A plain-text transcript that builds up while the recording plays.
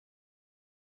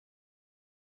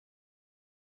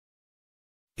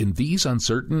In these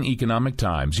uncertain economic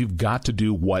times, you've got to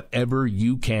do whatever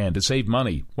you can to save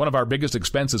money. One of our biggest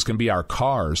expenses can be our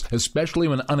cars, especially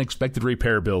when unexpected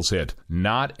repair bills hit.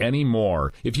 Not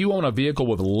anymore. If you own a vehicle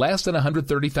with less than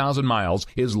 130,000 miles,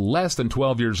 is less than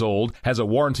 12 years old, has a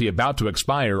warranty about to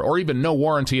expire, or even no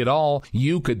warranty at all,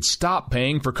 you could stop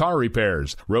paying for car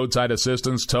repairs. Roadside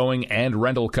assistance, towing, and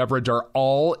rental coverage are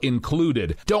all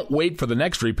included. Don't wait for the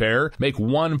next repair. Make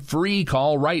one free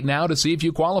call right now to see if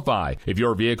you qualify. If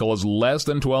your vehicle is less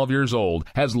than 12 years old,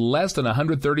 has less than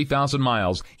 130,000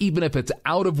 miles, even if it's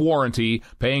out of warranty,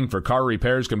 paying for car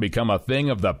repairs can become a thing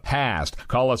of the past.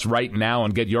 Call us right now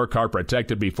and get your car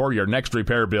protected before your next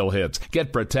repair bill hits.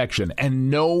 Get protection and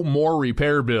no more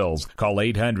repair bills. Call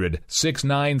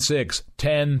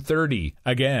 800-696-1030.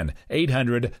 Again,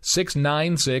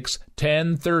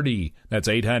 800-696-1030. That's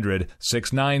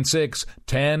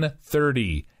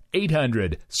 800-696-1030.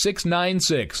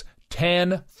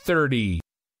 800-696-1030.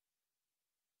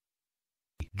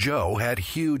 Joe had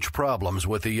huge problems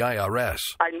with the IRS.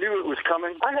 I knew it was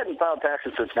coming. I hadn't filed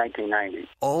taxes since 1990.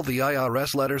 All the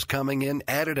IRS letters coming in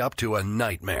added up to a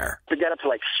nightmare. To get up to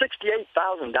like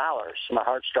 $68,000. My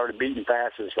heart started beating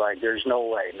fast. It's like, there's no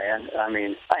way, man. I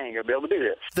mean, I ain't going to be able to do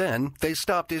this. Then they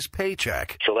stopped his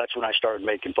paycheck. So that's when I started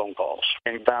making phone calls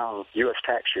and found U.S.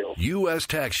 Tax Shield. U.S.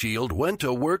 Tax Shield went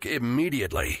to work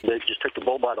immediately. They just took the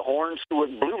bull by the horns. What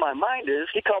blew my mind is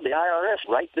he called the IRS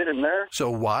right then and there.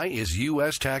 So why is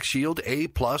U.S. Tax Shield A+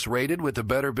 rated with the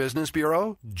Better Business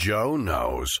Bureau? Joe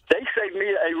knows. They saved me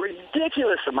a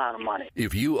ridiculous amount of money.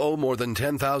 If you owe more than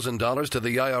 $10,000 to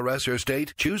the IRS or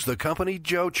state, choose the company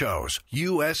Joe chose,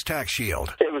 U.S. Tax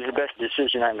Shield. It was the best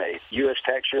decision I made. U.S.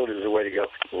 Tax Shield is the way to go.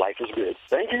 Life is good.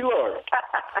 Thank you, Lord.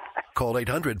 Call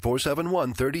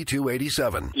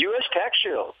 800-471-3287. U.S. Tax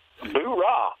Shield.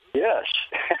 Boo-rah. Yes.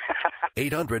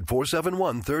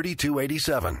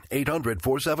 800-471-3287.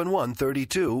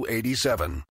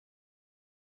 800-471-3287.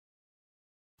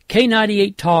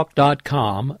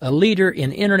 K98Talk.com, a leader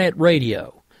in Internet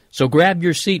radio. So grab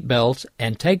your seatbelts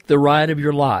and take the ride of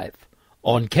your life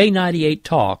on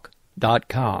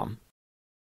K98Talk.com.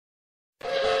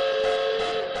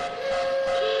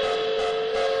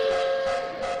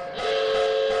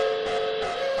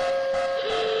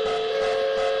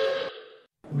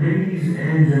 Ladies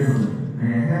and gentlemen,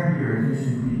 may I have your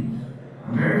attention, please?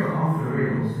 America Off the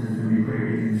Rails has been declared a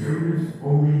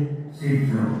conservatives-only safe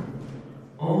zone.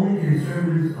 Only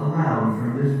conservatives allowed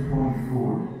from this point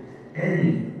forward.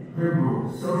 Any liberal,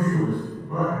 socialist,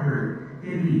 butthurt,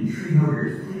 hippie, tree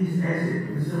huggers, please exit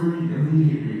the facility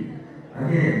immediately.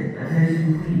 Again,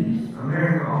 attention please.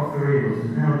 America Off the Rails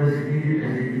is now designated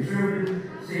as a conservative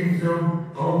safe zone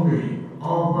only.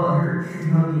 All butthurt,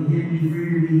 tree-hugging, hippie,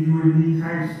 free-to-be, you-and-me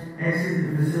types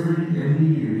exit the facility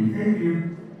immediately. Thank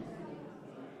you.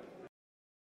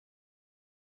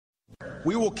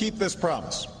 We will keep this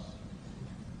promise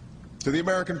to the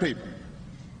American people.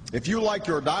 If you like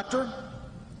your doctor,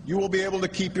 you will be able to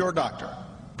keep your doctor,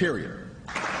 period.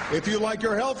 If you like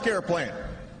your health care plan,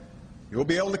 you will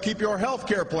be able to keep your health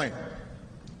care plan,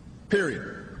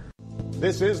 period.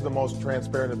 This is the most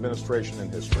transparent administration in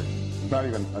history. Not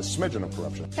even a smidgen of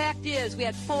corruption. Fact is, we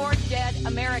had 4 dead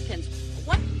Americans.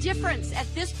 What difference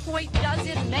at this point does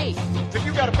it make? If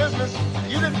you got a business,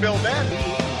 you didn't build that.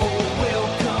 Oh,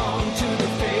 welcome to the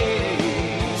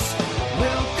face.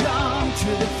 Welcome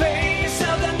to the face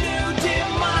of the new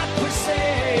democracy.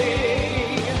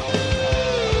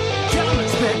 Don't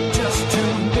expect us to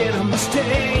admit a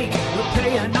mistake. We're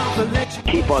paying off election.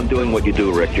 Keep on doing what you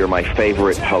do, Rick. You're my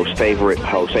favorite host.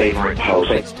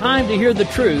 It's time to hear the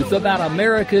truth about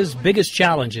America's biggest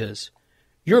challenges.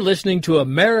 You're listening to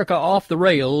America Off the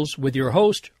Rails with your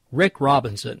host, Rick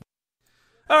Robinson.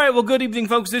 All right, well, good evening,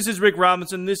 folks. This is Rick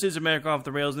Robinson. This is America Off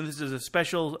the Rails, and this is a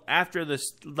special after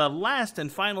the last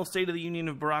and final State of the Union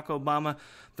of Barack Obama,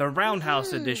 the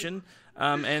Roundhouse edition.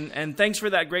 And thanks for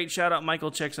that great shout-out, Michael.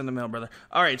 Checks in the mail, brother.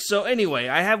 All right, so anyway,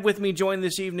 I have with me joined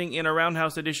this evening in a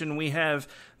Roundhouse edition, we have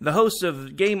the hosts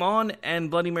of Game On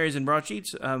and Bloody Marys and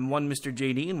Broadsheets, one Mr.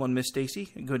 JD and one Miss Stacy.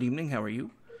 Good evening. How are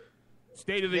you?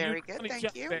 State of the Very good,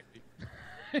 thank you.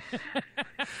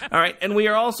 All right, and we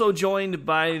are also joined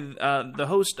by the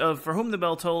host of For Whom the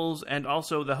Bell Tolls and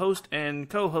also the host and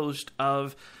co-host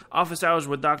of Office Hours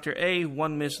with Dr. A,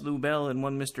 one Miss Lou Bell and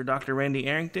one Mr. Dr. Randy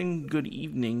Arrington. Good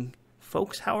evening,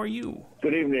 folks. How are you?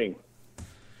 Good evening.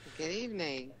 Good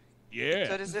evening. Yeah.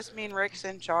 So does this mean Rick's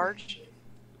in charge?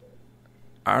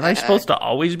 Aren't I supposed to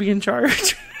always be in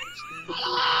charge?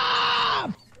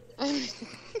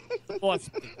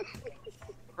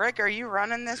 Rick, are you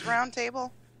running this round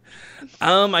table?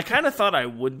 I kind of thought I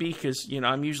would be because,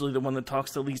 I'm usually the one that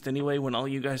talks the least anyway when all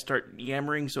you guys start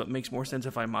yammering, so it makes more sense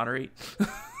if I moderate.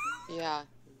 Yeah.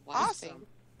 Awesome.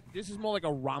 This is more like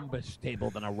a rhombus table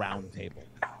than a round table.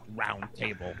 Round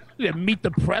table. Yeah, Meet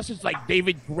the Press. It's like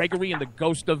David Gregory and the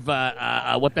ghost of,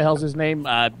 what the hell's his name?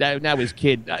 Now his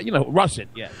kid. Russet,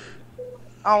 yeah.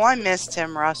 Oh, I miss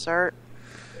Tim Russert.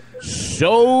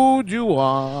 So do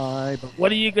I. But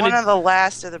what are you going to... One of the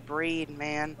last of the breed,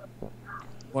 man.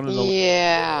 One of the...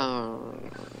 Yeah.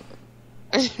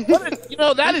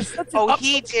 That is such an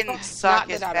he didn't suck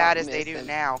as bad as they do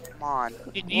now. Come on.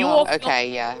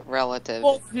 Relative.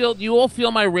 You all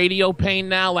feel my radio pain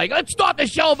now? Like, let's start the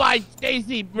show by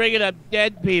Stacy bringing up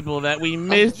dead people that we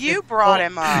missed. You brought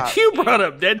him up. You brought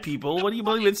up dead people. What do you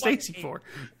believe in Stacy for?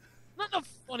 Not in a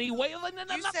funny way.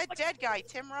 You said dead guy,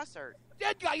 Tim Russert.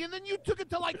 Dead guy, and then you took it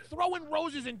to, like, throwing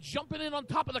roses and jumping in on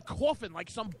top of the coffin like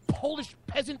some Polish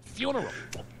peasant funeral.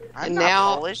 I'm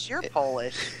not Polish. You're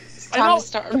Polish. Time to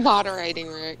start moderating,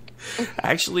 Rick.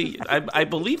 Actually, I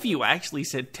believe you actually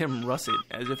said Tim Russett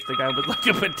as if the guy was like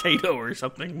a potato or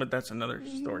something, but that's another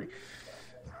story.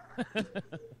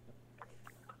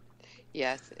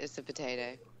 Yes, it's a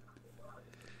potato.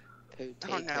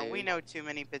 Oh, no, we know too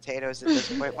many potatoes at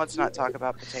this point. Let's not talk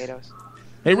about potatoes.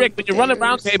 Hey, Rick, when you run a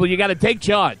round table, you got to take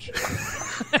charge.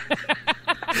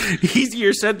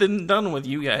 Easier said than done with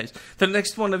you guys. The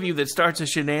next one of you that starts a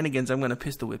shenanigans, I'm going to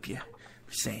pistol whip you.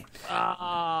 Same.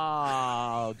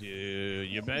 Oh, dude,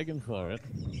 you're begging for it.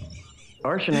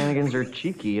 Our shenanigans are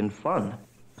cheeky and fun.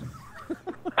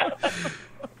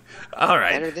 All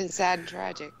right. Better than sad and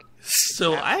tragic.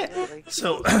 So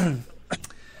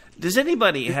does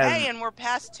anybody have? Hey, and we're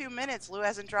past 2 minutes. Lou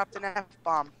hasn't dropped an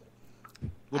F-bomb.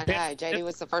 I know. JD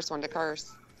was the first one to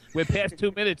curse. We're past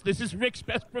 2 minutes. This is Rick's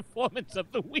best performance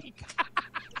of the week.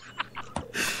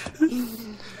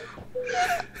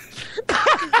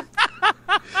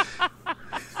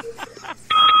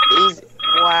 Easy.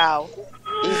 Wow.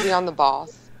 Easy on the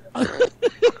boss.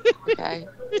 Okay?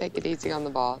 Take it easy on the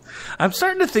boss. I'm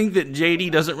starting to think that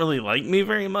JD doesn't really like me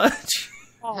very much.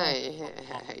 Hey,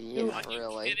 not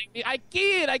really. I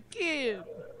kid.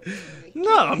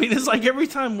 No, I mean, it's like every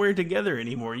time we're together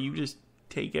anymore, you just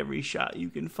take every shot you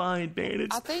can find, man.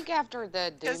 I think after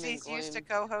the doom because he's used to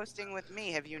co-hosting with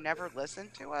me. Have you never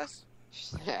listened to us?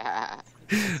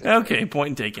 Okay,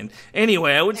 point taken.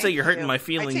 Anyway, I would say you're hurting my I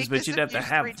feelings, take but this you'd have to abuse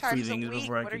have 3 times a feelings week.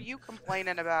 before I What are could. you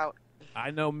complaining about?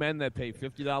 I know men that pay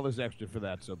 $50 extra for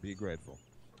that, so be grateful.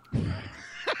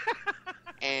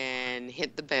 And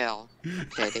hit the bell,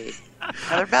 JD.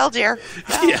 Another bell, dear.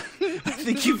 Yeah, I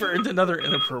think you've earned another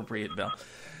inappropriate bell.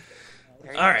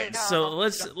 All right, so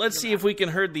let's see if we can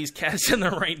herd these cats in the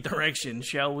right direction,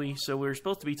 shall we? So we're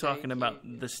supposed to be talking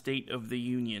about the State of the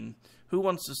Union. Who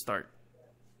wants to start?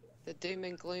 The doom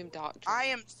and gloom doctrine. I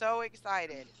am so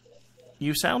excited.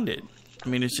 You sound it. I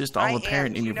mean, it's just all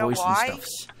apparent in your voice and stuff.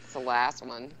 It's the last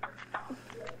one.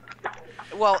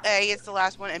 Well, A, it's the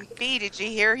last one, and B, did you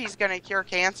hear he's going to cure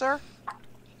cancer?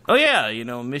 Oh yeah,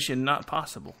 mission not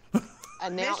possible.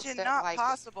 Mission not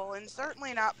possible, and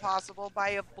certainly not possible by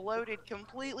a bloated,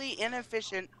 completely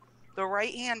inefficient, the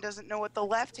right hand doesn't know what the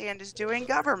left hand is doing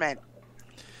government.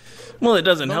 Well, it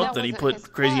doesn't help that he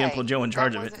put Crazy Uncle Joe in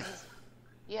charge of it.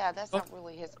 Yeah, that's not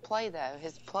really his play, though.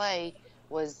 His play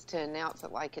was to announce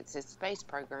it like it's his space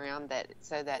program,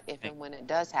 so that if and when it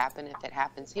does happen, if it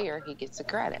happens here, he gets the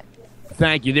credit.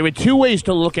 Thank you. There were 2 ways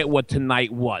to look at what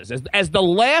tonight was. As the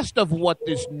last of what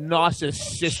this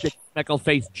narcissistic,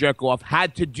 freckle-faced jerk-off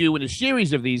had to do in a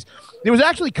series of these, there was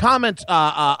actually comments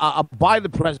by the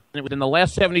president within the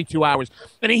last 72 hours.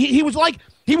 And he was like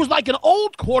an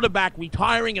old quarterback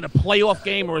retiring in a playoff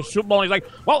game or a Super Bowl. And he's like,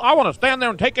 well, I want to stand there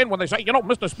and take in when they say,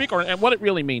 Mr. Speaker, and what it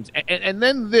really means. And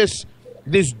then this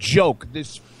joke,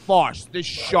 this farce, this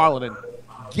charlatan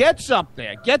gets up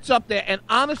there, and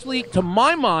honestly, to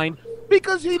my mind,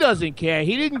 because he doesn't care.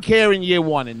 He didn't care in year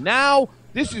 1, and now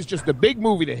this is just a big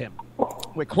movie to him.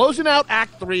 We're closing out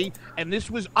Act 3, and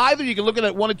this was either, you can look at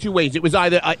it one of 2 ways. It was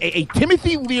either a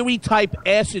Timothy Leary-type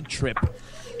acid trip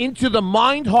into the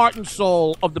mind, heart, and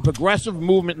soul of the progressive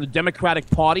movement in the Democratic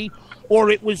Party, or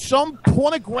it was some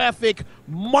pornographic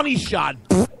money shot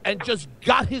and just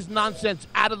got his nonsense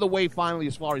out of the way finally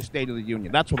as far as State of the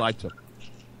Union. That's what I took.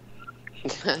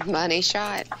 Money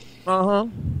shot. Uh-huh.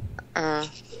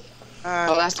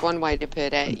 Well, that's one way to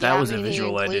put it. That was a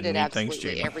visual I didn't need. Thanks,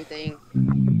 Jamie. Everything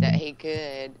that he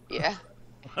could, yeah.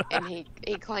 And he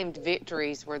claimed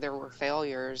victories where there were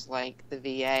failures, like the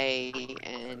VA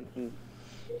and.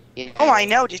 Oh, I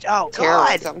know.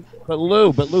 God. But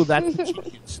Lou, that's the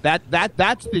genius.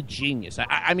 That's the genius.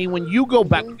 I mean, when you go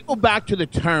back to the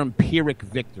term Pyrrhic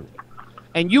victory,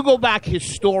 and you go back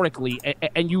historically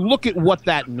and you look at what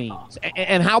that means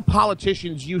and how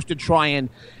politicians used to try and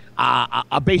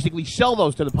basically sell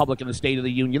those to the public in the State of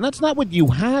the Union, that's not what you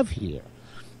have here.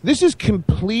 This is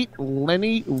complete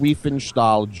Leni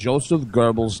Riefenstahl, Joseph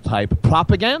Goebbels type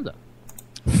propaganda.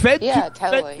 Fed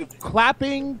to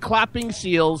clapping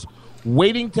seals,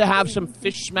 waiting to have some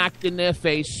fish smacked in their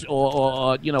face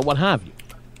or what have you.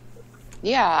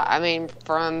 Yeah, I mean,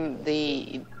 from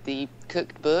the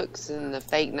cooked books and the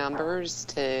fake numbers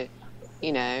to,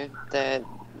 the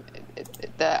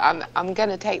I'm going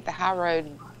to take the high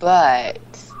road, but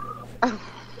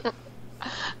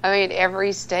I mean,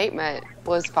 every statement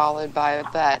was followed by a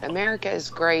but. America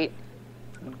is great,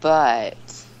 but.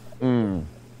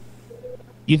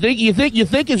 You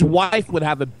think his wife would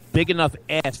have a big enough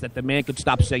ass that the man could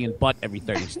stop saying "but" every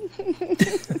 30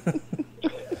 seconds?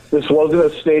 This wasn't a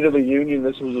State of the Union.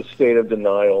 This was a state of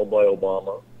denial by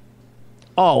Obama.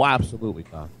 Oh, absolutely,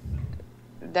 Tom.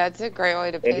 That's a great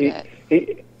way to put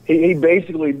it. He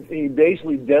basically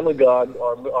demagogued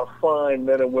our fine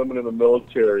men and women in the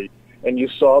military, and you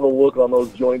saw the look on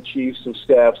those Joint Chiefs of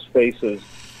Staff's faces.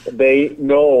 They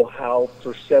know how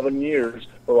for 7 years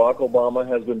Barack Obama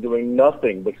has been doing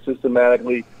nothing but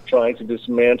systematically trying to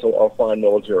dismantle our fine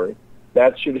military.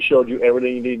 That should have showed you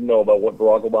everything you need to know about what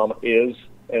Barack Obama is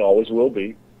and always will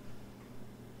be.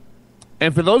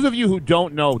 And for those of you who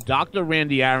don't know, Dr.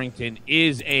 Randy Arrington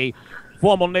is a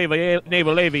former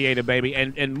naval aviator, baby,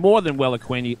 and more than well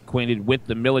acquainted with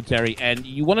the military. And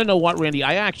you want to know what, Randy?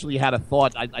 I actually had a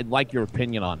thought I'd like your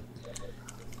opinion on.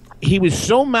 He was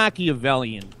so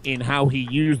Machiavellian in how he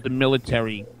used the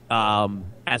military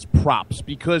as props,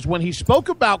 because when he spoke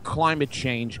about climate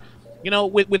change,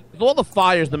 with all the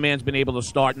fires the man's been able to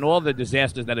start and all the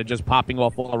disasters that are just popping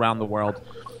off all around the world,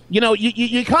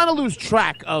 you kind of lose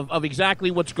track of exactly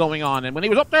what's going on. And when he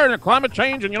was up there in the climate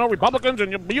change and, Republicans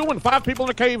and you and 5 people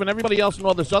in a cave and everybody else and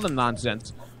all this other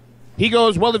nonsense, he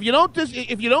goes, well, if you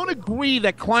don't agree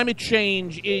that climate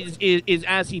change is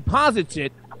as he posits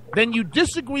it, then you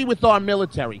disagree with our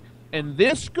military. And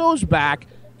this goes back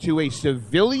to a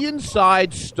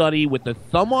civilian-side study with the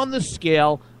thumb on the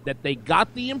scale that they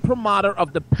got the imprimatur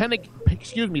of the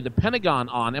Pentagon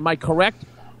on. Am I correct?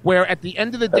 Where at the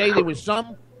end of the day, there was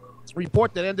some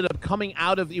report that ended up coming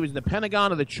out of, it was the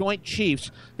Pentagon or the Joint Chiefs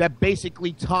that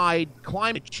basically tied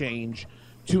climate change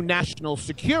to national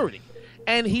security.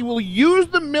 And he will use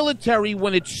the military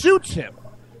when it suits him.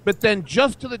 But then,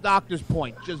 just to the doctor's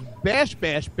point, just bash.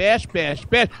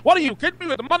 What are you kidding me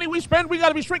with the money we spend? We got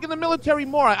to be shrinking the military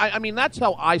more. I mean, that's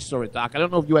how I saw it, Doc. I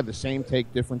don't know if you had the same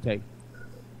take, different take.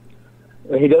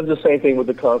 He does the same thing with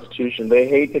the Constitution. They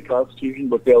hate the Constitution,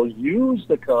 but they'll use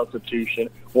the Constitution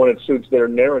when it suits their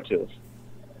narrative.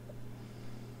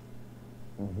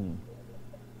 Mm-hmm.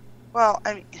 Well,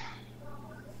 I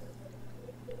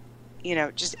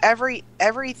mean, just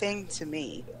everything to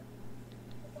me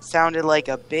sounded like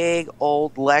a big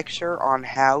old lecture on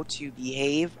how to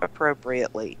behave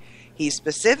appropriately. He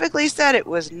specifically said it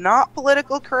was not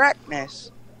political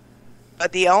correctness,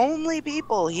 but the only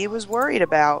people he was worried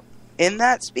about in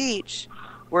that speech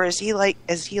were, as he likes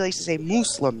to say,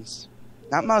 Muslims,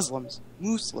 not Muslims,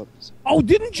 Muslims. Oh,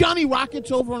 didn't Johnny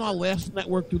Rockets over on our last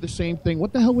network do the same thing?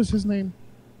 What the hell was his name?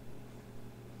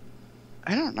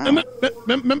 I don't know.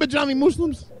 Remember Johnny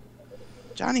Muslims?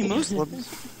 Johnny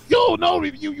Muslims? Yo, no,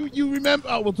 you remember?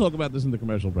 Oh, we'll talk about this in the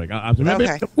commercial break. Remember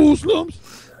okay. The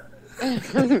Muslims?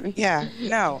 Yeah,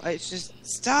 no, it's just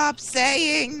stop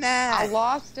saying that. I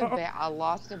lost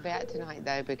a bet tonight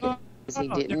though, because he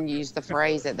didn't use the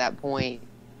phrase at that point,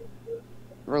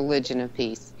 religion of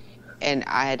peace, and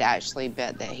I had actually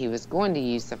bet that he was going to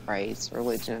use the phrase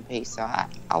religion of peace, so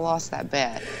I lost that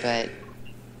bet. But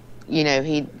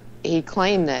he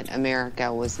claimed that America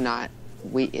is not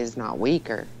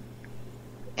weaker.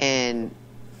 And,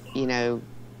 I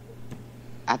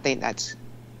think that's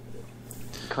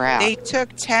crap. They took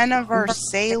 10 of our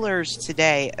sailors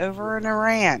today over in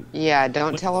Iran. Yeah,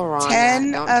 don't tell Iran.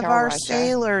 10 of our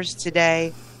sailors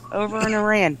today over in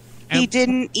Iran. He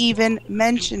didn't even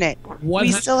mention it.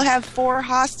 We still have 4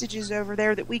 hostages over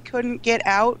there that we couldn't get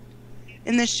out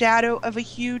in the shadow of a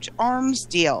huge arms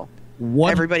deal.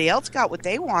 Everybody else got what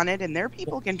they wanted, and their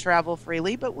people can travel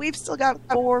freely, but we've still got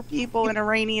 4 people in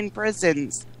Iranian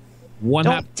prisons.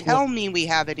 Don't tell me we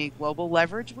have any global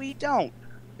leverage. We don't.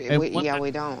 We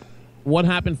don't. What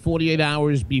happened 48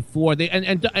 hours before?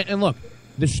 And look,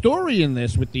 the story in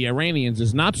this with the Iranians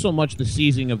is not so much the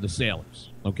seizing of the sailors.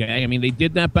 Okay? I mean, they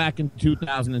did that back in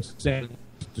 2007.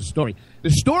 The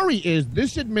story is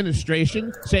this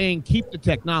administration saying keep the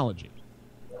technology.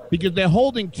 because they're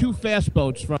holding two fast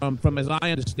boats from as I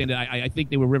understand it. I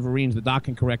think they were Riverines. The doc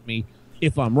can correct me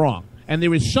if I'm wrong. And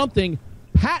there is something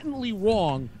patently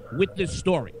wrong with this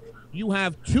story. You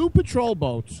have two patrol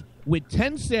boats with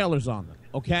 10 sailors on them,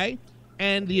 okay?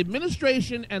 And the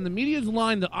administration and the media's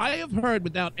line that I have heard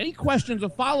without any questions or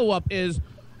follow-up is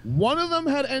one of them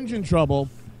had engine trouble,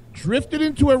 drifted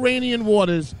into Iranian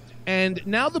waters, and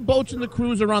now the boats and the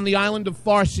crews are on the island of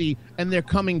Farsi, and they're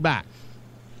coming back.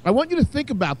 I want you to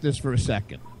think about this for a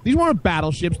second. These weren't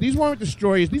battleships. These weren't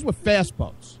destroyers. These were fast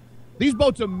boats. These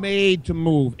boats are made to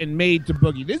move and made to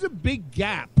boogie. There's a big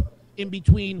gap in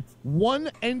between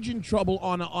one engine trouble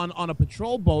on a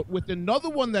patrol boat with another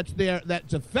one that's there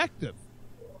that's effective.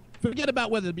 Forget about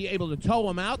whether to be able to tow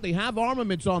them out. They have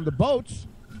armaments on the boats.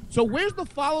 So where's the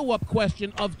follow-up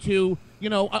question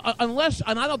unless,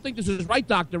 and I don't think this is right,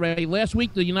 Dr. Ray, last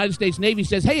week the United States Navy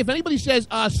says, hey, if anybody says,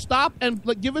 stop and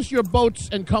give us your boats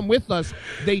and come with us,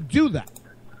 they do that.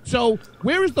 So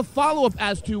where is the follow-up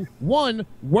as to, one,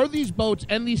 were these boats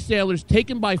and these sailors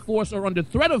taken by force or under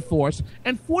threat of force?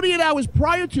 And 48 hours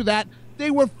prior to that,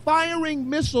 they were firing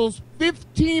missiles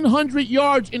 1,500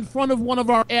 yards in front of one of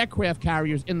our aircraft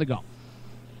carriers in the Gulf.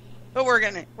 But we're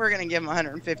gonna give them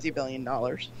 $150 billion.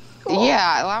 Cool.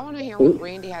 Yeah, I want to hear what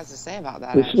Randy has to say about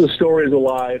that. The story is a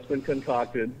lie. It's been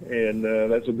concocted, and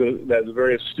that's a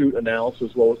very astute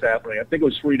analysis of what was happening. I think it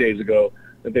was 3 days ago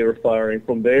that they were firing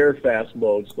from their fast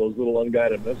boats, those little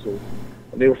unguided missiles.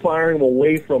 And they were firing them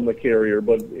away from the carrier,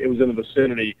 but it was in the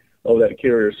vicinity of that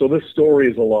carrier. So this story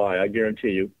is a lie, I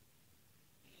guarantee you.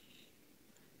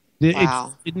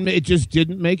 Wow. It just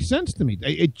didn't make sense to me.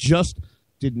 It just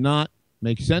did not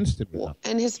make sense to me. Well,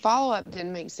 and his follow-up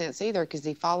didn't make sense either because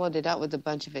he followed it up with a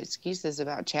bunch of excuses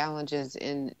about challenges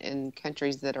in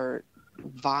countries that are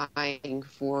vying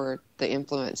for the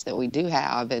influence that we do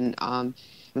have. And I'm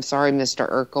sorry, Mr.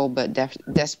 Urkel, but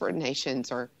desperate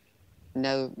nations are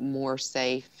no more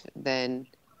safe than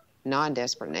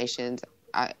non-desperate nations.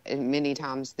 And many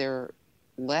times they're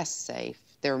less safe.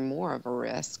 They're more of a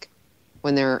risk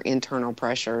when there are internal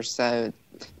pressures. So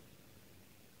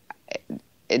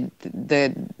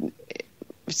the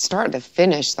start to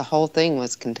finish, the whole thing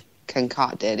was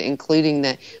concocted, including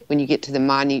that when you get to the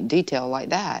minute detail like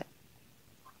that.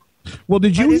 Well,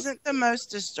 But isn't the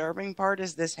most disturbing part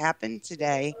is this happened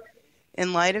today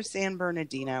in light of San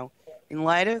Bernardino, in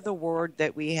light of the word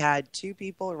that we had 2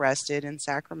 people arrested in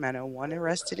Sacramento, 1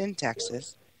 arrested in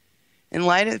Texas, in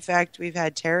light of the fact we've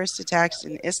had terrorist attacks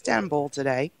in Istanbul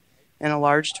today, in a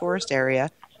large tourist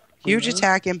area, huge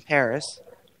attack in Paris.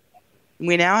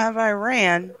 We now have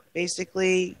Iran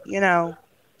basically,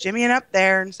 jimmying up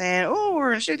there and saying, oh, we're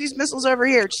going to shoot these missiles over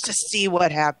here just to see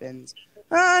what happens.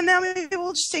 Now maybe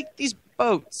we'll just take these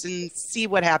boats and see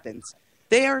what happens.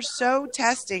 They are so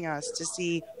testing us to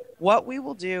see what we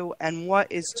will do and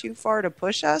what is too far to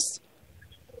push us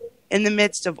in the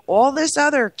midst of all this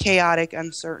other chaotic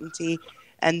uncertainty.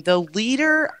 And the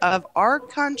leader of our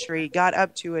country got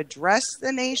up to address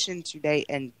the nation today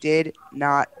and did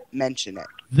not mention it.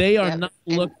 They are not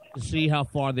looking to see how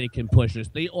far they can push us.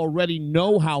 They already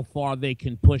know how far they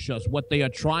can push us. What they are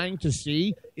trying to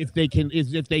see if they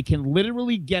can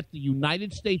literally get the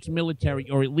United States military,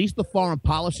 or at least the foreign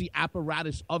policy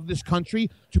apparatus of this country,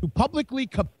 to publicly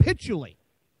capitulate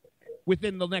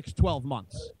within the next 12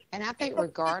 months. And I think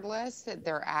regardless that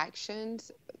their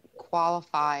actions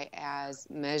qualify as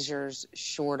measures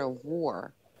short of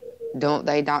war. Don't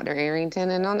they, Dr.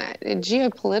 Arrington? And on that,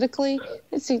 geopolitically,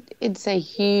 it's a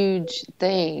huge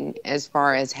thing as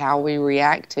far as how we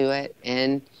react to it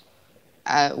and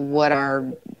what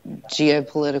our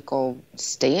geopolitical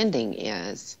standing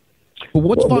is. But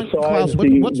what's Ali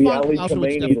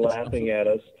Khamenei laughing at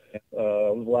us?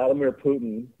 Vladimir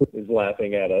Putin is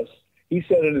laughing at us. He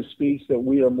said in his speech that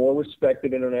we are more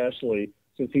respected internationally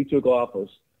since he took office.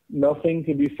 Nothing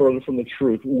could be further from the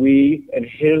truth. We and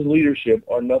his leadership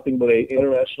are nothing but an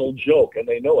international joke, and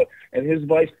they know it. And his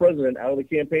vice president, out of the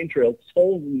campaign trail,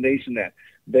 told the nation that.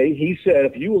 He said,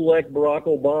 if you elect Barack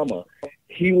Obama,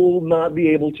 he will not be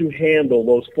able to handle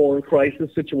those foreign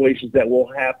crisis situations that will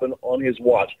happen on his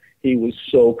watch. He was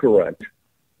so correct.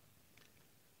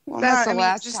 Well,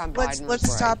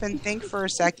 let's stop and think for a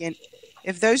second.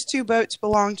 If those 2 boats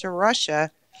belong to Russia,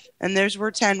 and those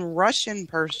were 10 Russian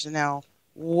personnel,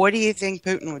 what do you think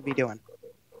Putin would be doing?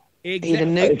 He'd have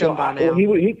nuked them by now.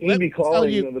 He'd be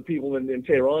calling the people in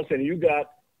Tehran saying, you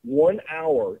got 1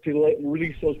 hour to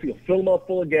release those people. Fill them up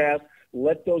full of gas.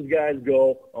 Let those guys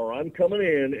go, or I'm coming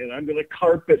in and I'm going to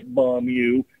carpet bomb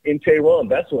you in Tehran.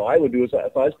 That's what I would do if I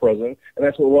was president, and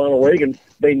that's what Ronald Reagan,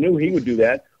 they knew he would do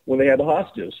that when they had the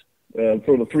hostages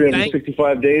for the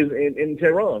 365 days in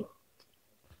Tehran.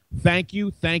 Thank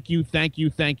you.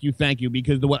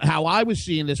 Because how I was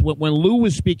seeing this, when Lou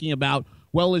was speaking about,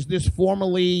 well, is this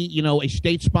formally, a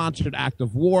state-sponsored act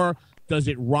of war? Does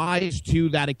it rise to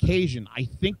that occasion? I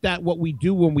think that what we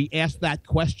do when we ask that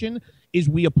question is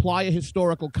we apply a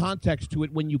historical context to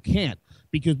it when you can't,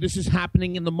 because this is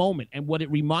happening in the moment. And what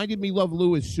it reminded me of,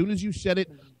 Lou, as soon as you said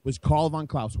it, was Karl von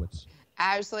Clausewitz.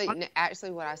 Actually,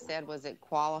 what I said was it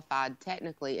qualified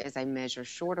technically as a measure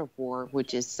short of war,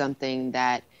 which is something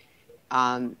that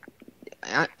on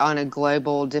a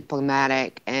global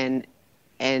diplomatic and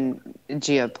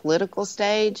geopolitical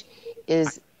stage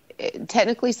is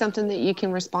technically something that you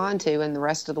can respond to, and the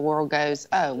rest of the world goes,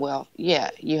 oh, well,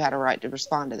 yeah, you had a right to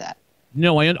respond to that.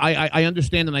 No, I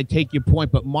understand, and I take your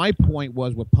point, but my point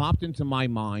was what popped into my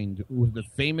mind was the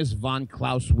famous von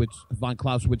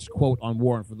Clausewitz quote on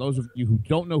war. And for those of you who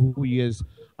don't know who he is,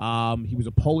 he was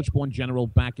a Polish-born general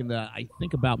back in I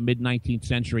think about mid-19th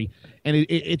century, and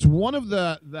it's one of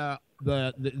the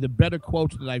better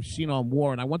quotes that I've seen on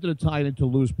war, and I wanted to tie it into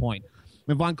Lou's point.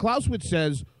 And von Clausewitz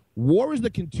says, war is the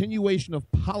continuation of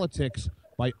politics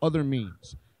by other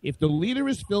means. If the leader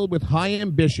is filled with high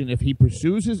ambition, if he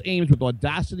pursues his aims with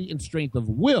audacity and strength of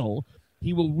will,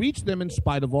 he will reach them in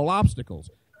spite of all obstacles.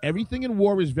 Everything in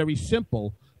war is very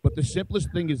simple, but the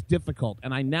simplest thing is difficult.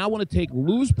 And I now want to take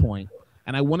Lou's point,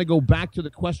 and I want to go back to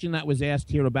the question that was asked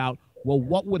here about, well,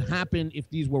 what would happen if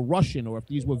these were Russian or if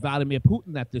these were Vladimir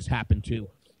Putin that this happened to?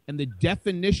 And the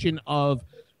definition of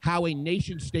how a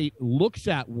nation state looks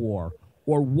at war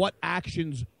or what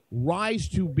actions rise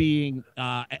to being,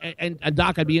 and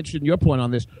Doc, I'd be interested in your point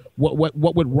on this,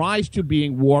 what would rise to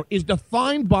being war is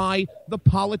defined by the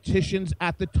politicians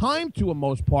at the time, to a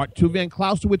most part, to von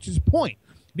Clausewitz's point,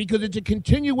 because it's a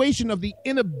continuation of the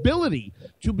inability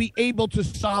to be able to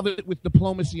solve it with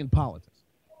diplomacy and politics.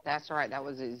 That's right. That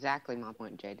was exactly my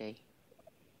point, JD.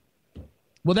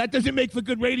 Well, that doesn't make for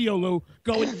good radio, Lou.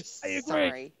 I agree.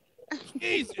 Sorry.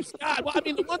 Jesus God. Well, I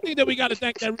mean, the one thing that we got to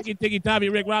thank that Ricky Tiggy Tommy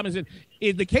Rick Robinson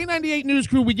is the K98 News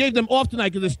crew. We gave them off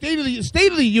tonight because the State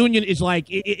of the Union is like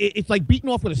it's like beating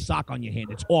off with a sock on your hand.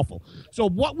 It's awful. So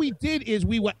what we did is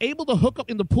we were able to hook up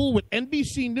in the pool with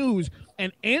NBC News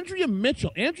and Andrea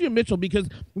Mitchell, because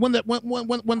when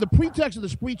the pretext of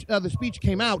the speech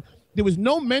came out, there was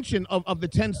no mention of the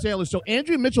 10 sailors. So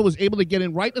Andrea Mitchell was able to get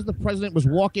in right as the president was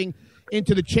walking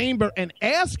into the chamber and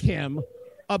ask him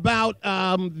about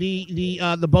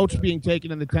the boats being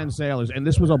taken and the 10 sailors, and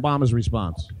this was Obama's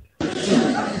response.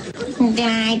 Did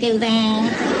I do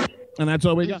that? And that's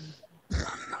all we got.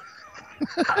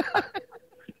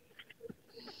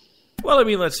 Well, I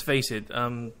mean, let's face it.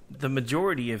 The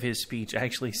majority of his speech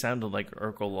actually sounded like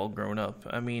Urkel all grown up.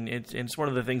 I mean, it's one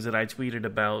of the things that I tweeted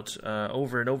about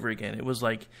over and over again. It was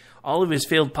like all of his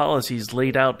failed policies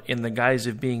laid out in the guise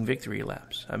of being victory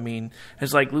laps. I mean,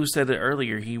 it's like Lou said it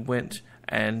earlier. He went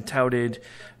and touted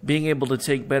being able to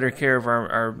take better care of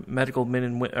our medical men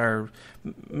and our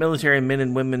military men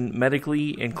and women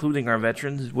medically, including our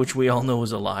veterans, which we all know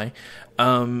is a lie.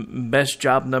 Best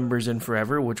job numbers in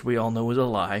forever, which we all know is a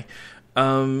lie.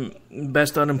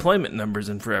 Best unemployment numbers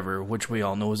in forever, which we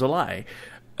all know is a lie.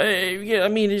 Yeah, I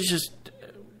mean, it just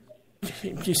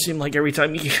seemed like every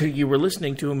time you were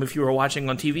listening to him, if you were watching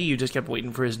on TV, you just kept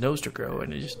waiting for his nose to grow,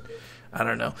 and it just, I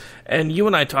don't know. And you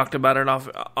and I talked about it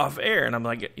off air, and I'm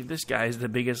like, this guy's the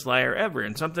biggest liar ever.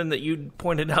 And something that you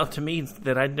pointed out to me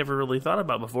that I'd never really thought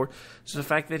about before is the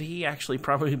fact that he actually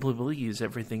probably believes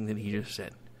everything that he just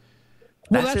said.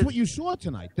 Well, that's what you saw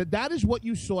tonight. That is what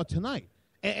you saw tonight.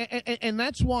 And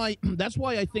that's why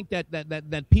I think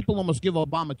that people almost give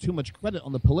Obama too much credit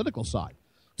on the political side.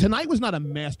 Tonight was not a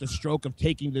master stroke of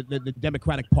taking the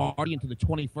Democratic Party into the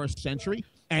 21st century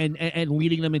and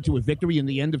leading them into a victory in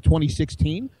the end of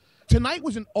 2016. Tonight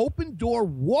was an open-door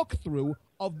walkthrough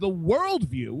of the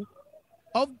worldview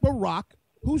of Barack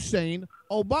Hussein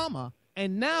Obama.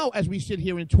 And now, as we sit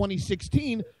here in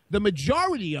 2016, the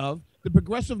majority of the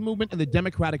progressive movement and the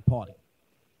Democratic Party.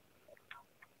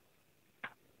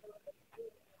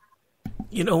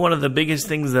 You know, one of the biggest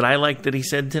things that I liked that he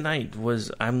said tonight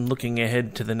was, I'm looking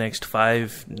ahead to the next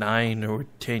 5, 9, or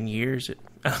 10 years.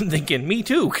 I'm thinking, me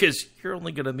too, because you're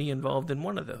only going to be involved in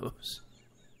one of those.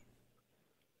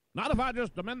 Not if I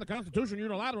just amend the Constitution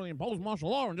unilaterally, impose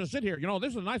martial law, and just sit here. You know, this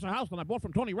is a nicer house than I bought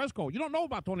from Tony Resco. You don't know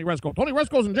about Tony Resco. Tony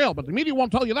Resco's in jail, but the media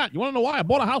won't tell you that. You want to know why? I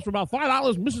bought a house for about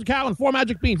 $5, Mrs. Cow, and 4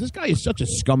 magic beans. This guy is such a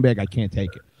scumbag, I can't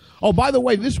take it. Oh, by the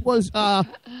way, this was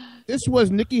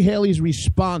Nikki Haley's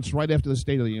response right after the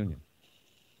State of the Union.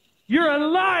 You're a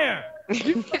liar!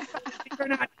 You're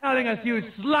not telling us, you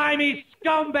slimy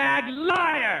scumbag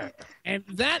liar! And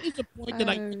that is a point that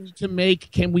I need to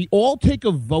make. Can we all take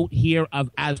a vote here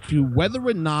as to whether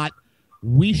or not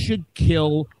we should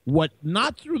kill what,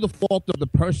 not through the fault of the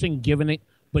person giving it,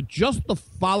 but just the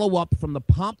follow-up from the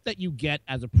pomp that you get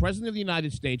as a president of the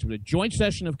United States with a joint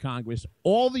session of Congress,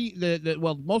 all the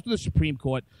most of the Supreme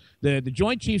Court, the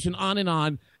Joint Chiefs, and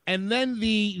on, and then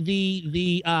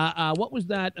the what was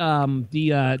that?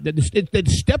 The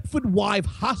Stepford wife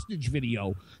hostage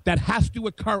video that has to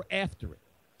occur after it,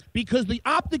 because the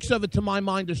optics of it, to my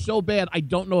mind, are so bad. I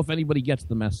don't know if anybody gets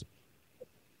the message.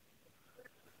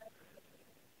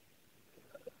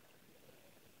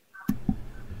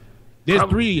 There's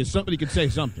three. Somebody could say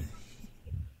something.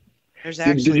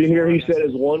 Did you hear he said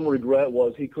his one regret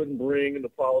was he couldn't bring the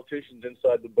politicians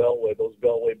inside the Beltway, those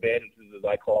Beltway bandits, as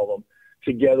I call them,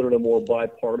 together in a more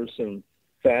bipartisan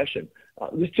fashion.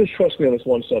 Just trust me on this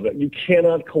one subject. You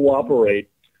cannot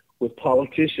cooperate with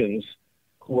politicians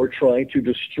who are trying to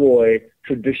destroy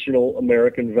traditional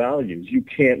American values. You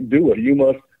can't do it. You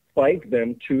must fight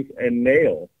them tooth and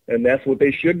nail, and that's what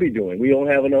they should be doing. We don't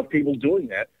have enough people doing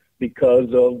that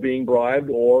because of being bribed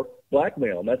or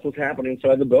blackmailed. That's what's happening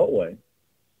inside the Beltway.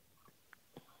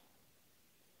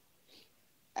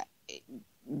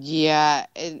 Yeah.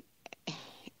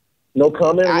 No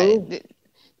comment, Lou?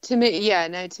 To me,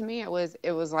 it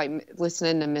was like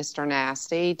listening to Mr.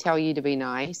 Nasty tell you to be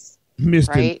nice. Mr.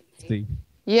 Right? Nasty.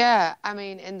 Yeah, I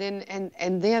mean, and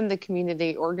then the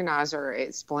community organizer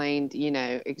explained,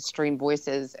 extreme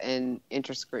voices and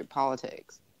interest group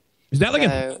politics. Is that like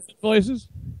a voices?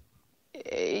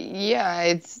 Yeah,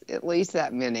 it's at least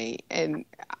that many. And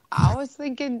I was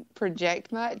thinking,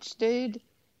 project much, dude?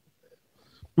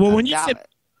 Well, when you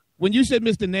said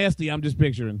Mr. Nasty, I'm just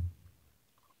picturing.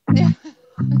 You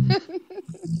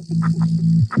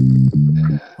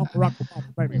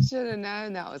should have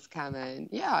known that was coming.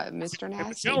 Yeah, Mr.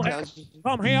 Nasty.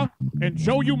 Come here and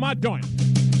show you my joint.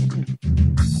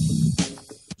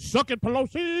 Suck it,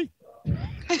 Pelosi.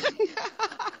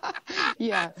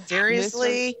 Yeah.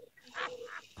 Seriously?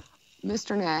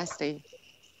 Mr. Nasty.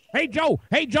 Hey, Joe.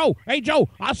 I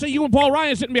see you and Paul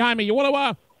Ryan sitting behind me. You want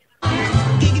to,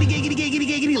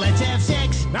 Giggity, let's have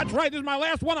sex. That's right. This is my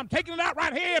last one. I'm taking it out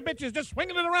right here, bitches. Just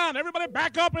swinging it around. Everybody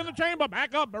back up in the chamber.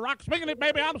 Back up. Barack swinging it,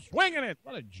 baby. I'm swinging it.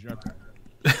 What a jerk.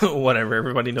 Whatever.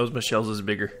 Everybody knows Michelle's is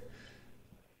bigger.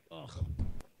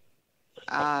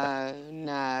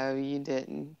 No, you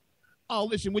didn't. Oh,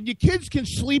 listen. When your kids can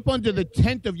sleep under the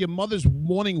tent of your mother's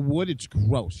morning wood, it's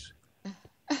gross.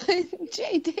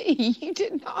 JD, you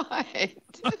did not.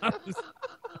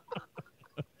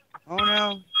 Oh,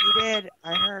 no, you did.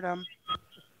 I heard him.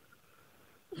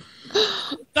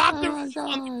 Doctor was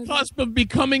on the cusp of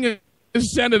becoming a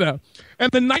senator.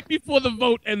 And the night before the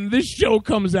vote, and this show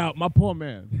comes out. My poor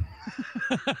man.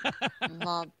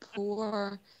 My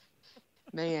poor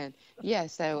man. Yeah,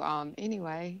 so,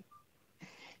 anyway.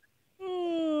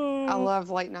 I love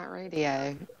late night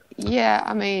radio. Yeah,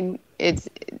 I mean,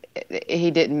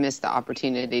 he didn't miss the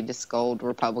opportunity to scold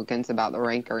Republicans about the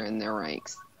rancor in their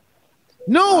ranks.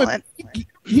 No,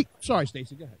 sorry,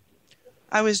 Stacey, go ahead.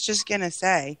 I was just going to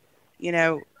say,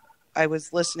 I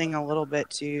was listening a little bit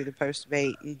to the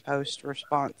post-debate and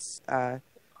post-response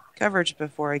coverage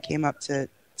before I came up to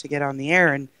get on the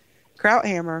air, and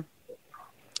Krauthammer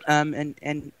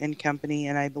and company,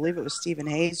 and I believe it was Stephen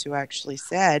Hayes who actually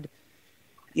said,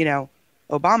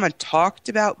 Obama talked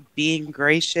about being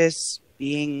gracious,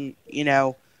 being,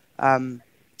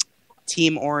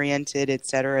 team-oriented, et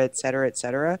cetera, et cetera, et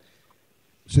cetera.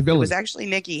 Civility. It was actually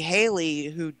Nikki Haley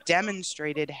who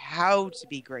demonstrated how to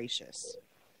be gracious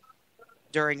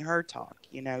during her talk.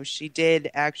 She did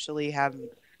actually have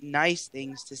nice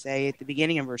things to say at the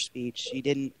beginning of her speech. She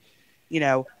didn't,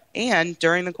 and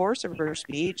during the course of her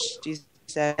speech, she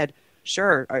said,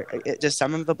 sure, does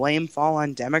some of the blame fall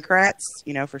on Democrats,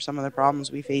 for some of the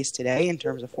problems we face today in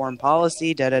terms of foreign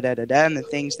policy, and the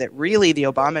things that really the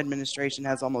Obama administration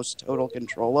has almost total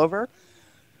control over?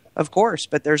 Of course,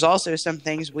 but there's also some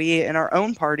things we in our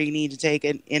own party need to take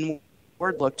an inward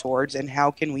look towards, and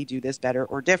how can we do this better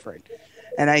or different?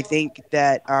 And I think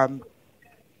that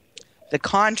the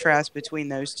contrast between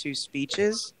those two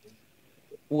speeches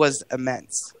was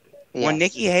immense. Yes. When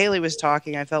Nikki Haley was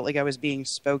talking, I felt like I was being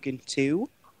spoken to.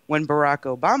 When Barack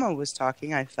Obama was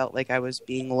talking, I felt like I was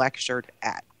being lectured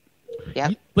at. Yeah,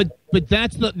 but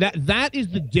that is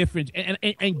the difference,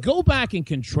 and go back and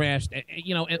contrast,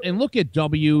 and look at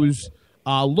W's,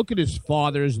 look at his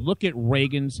father's, look at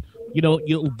Reagan's, you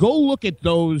go look at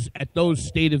those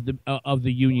State of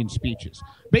the Union speeches.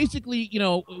 Basically,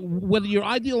 whether you're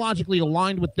ideologically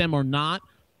aligned with them or not,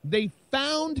 they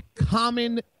found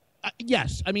common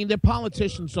yes, I mean, they're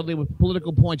politicians, so they were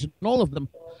political points in all of them.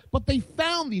 But they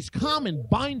found these common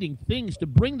binding things to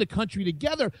bring the country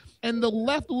together, and the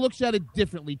left looks at it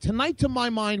differently. Tonight, to my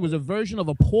mind, was a version of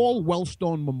a Paul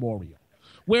Wellstone memorial,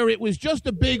 where it was just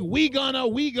a big, we gonna,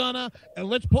 and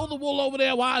let's pull the wool over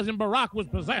their eyes, and Barack was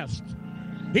possessed.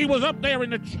 He was up there in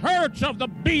the church of the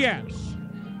BS.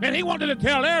 And he wanted to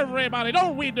tell everybody,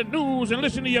 don't read the news and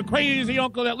listen to your crazy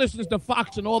uncle that listens to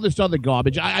Fox and all this other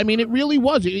garbage. I mean, it really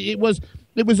was. It was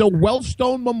a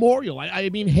Wellstone memorial. I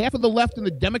mean, half of the left and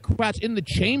the Democrats in the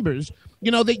chambers,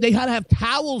 you know, they had to have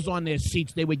towels on their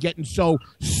seats. They were getting so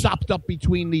sopped up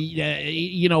between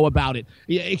the, about it.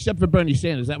 Yeah, except for Bernie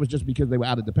Sanders. That was just because they were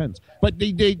out of the pens. But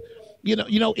it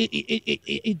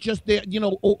just,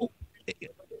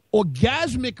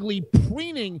 orgasmically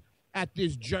preening at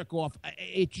this jerk off,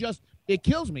 it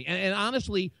kills me. And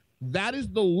honestly, that is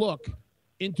the look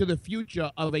into the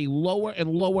future of a lower and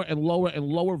lower and lower and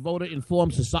lower voter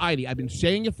informed society. I've been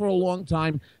saying it for a long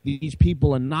time. These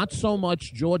people are not so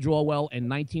much George Orwell and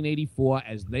 1984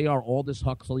 as they are Aldous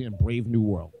Huxley and Brave New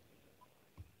World.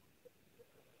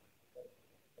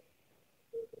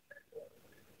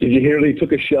 Did you hear that he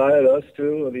took a shot at us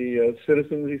too, the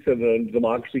citizens? He said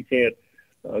democracy can't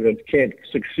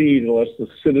succeed unless the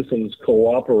citizens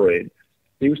cooperate.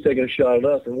 He was taking a shot at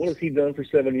us. And what has he done for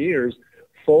 7 years?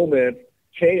 Foment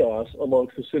chaos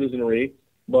amongst the citizenry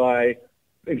by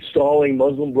installing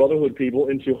Muslim Brotherhood people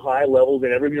into high levels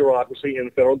in every bureaucracy in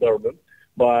the federal government,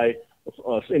 by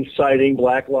inciting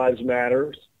Black Lives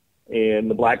Matters and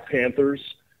the Black Panthers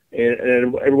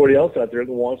and everybody else out there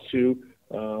that wants to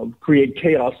create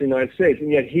chaos in the United States.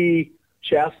 And yet he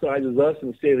chastises us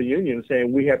in the State of the Union,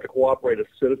 saying we have to cooperate as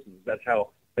citizens. That's how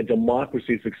a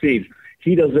democracy succeeds.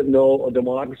 He doesn't know a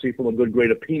democracy from a good grade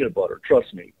of peanut butter.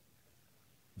 Trust me.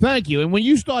 Thank you. And when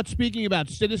you start speaking about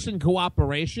citizen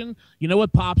cooperation, you know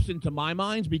what pops into my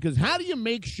mind? Because how do you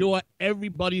make sure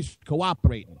everybody's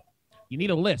cooperating? You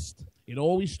need a list. It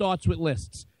always starts with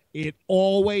lists. It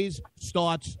always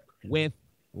starts with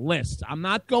lists. I'm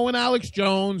not going Alex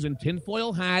Jones and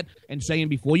tinfoil hat and saying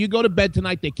before you go to bed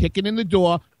tonight they're kicking in the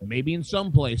door, maybe in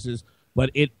some places, but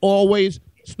it always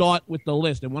starts with the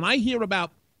list. And when I hear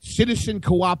about citizen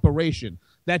cooperation,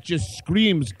 that just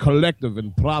screams collective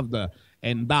and pravda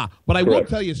and da. But I will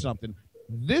tell you something.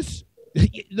 The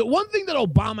one thing that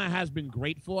Obama has been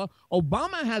great for,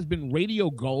 Obama has been radio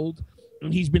gold,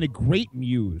 and he's been a great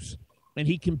muse. And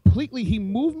he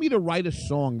moved me to write a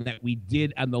song that we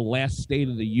did on the last State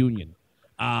of the Union.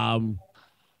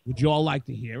 Would you all like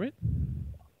to hear it?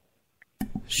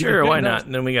 Sure, why not?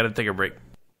 And then we got to take a break.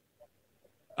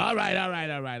 All right.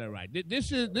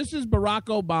 This is Barack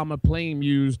Obama playing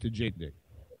Muse to Jake Dick.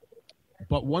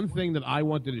 But one thing that I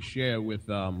wanted to share with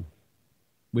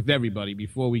everybody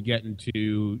before we get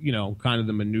into, kind of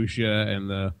the minutia and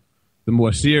the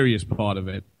more serious part of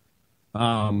it.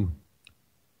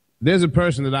 There's a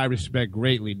person that I respect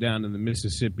greatly down in the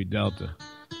Mississippi Delta.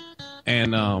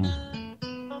 And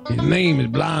his name is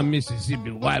Blind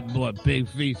Mississippi White Boy Pig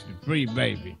Feast and Free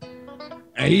Baby.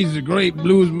 And he's a great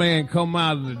blues man come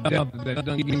out of the Delta that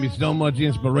done give me so much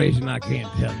inspiration I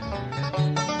can't tell you.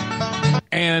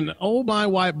 And old my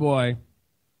white boy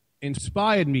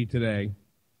inspired me today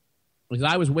as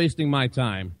I was wasting my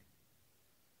time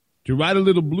to write a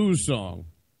little blues song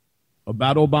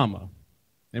about Obama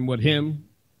and what him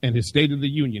and his State of the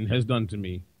Union has done to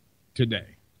me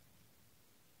today.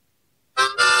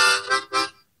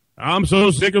 I'm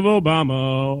so sick of Obama,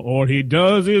 all he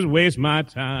does is waste my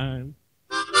time.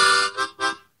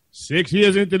 6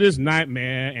 years into this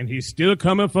nightmare, and he's still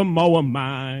coming for more of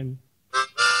mine.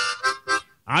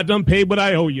 I done paid what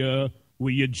I owe you.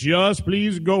 Will you just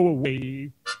please go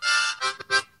away?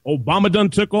 Obama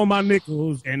done took all my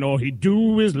nickels, and all he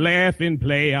do is laugh and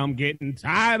play. I'm getting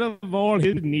tired of all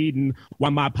his needing,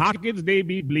 while my pockets, they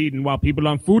be bleeding, while people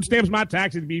on food stamps my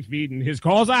taxes be feeding. His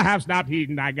calls I have stopped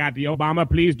heeding. I got the Obama,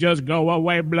 please just go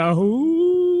away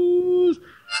blues.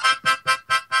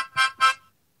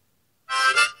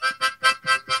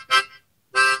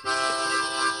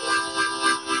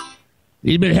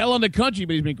 He's been hell on the country,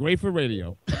 but he's been great for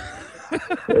radio.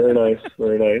 Very nice,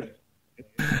 very nice.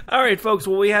 All right, folks.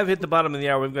 Well, we have hit the bottom of the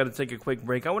hour. We've got to take a quick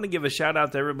break. I want to give a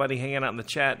shout-out to everybody hanging out in the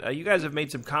chat. You guys have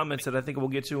made some comments that I think we'll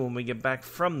get to when we get back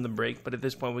from the break, but at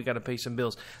this point, we got to pay some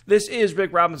bills. This is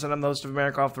Rick Robinson. I'm the host of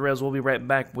America Off the Rails. We'll be right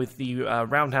back with the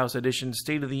Roundhouse edition,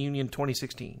 State of the Union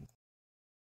 2016.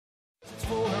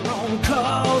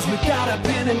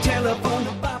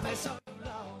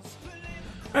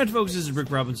 All right, folks, this is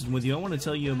Rick Robinson with you. I want to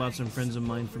tell you about some friends of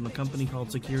mine from a company called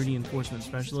Security Enforcement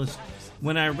Specialists.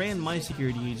 When I ran my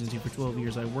security agency for 12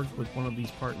 years, I worked with one of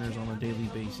these partners on a daily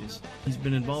basis. He's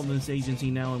been involved in this agency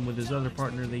now, and with his other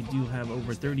partner, they do have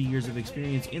over 30 years of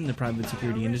experience in the private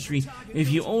security industry.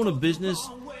 If you own a business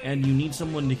and you need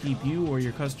someone to keep you or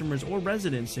your customers or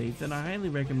residents safe, then I highly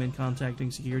recommend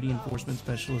contacting Security Enforcement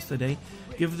Specialists today.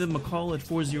 Give them a call at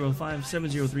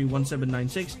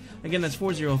 405-703-1796. Again, that's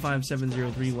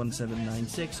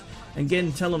 405-703-1796.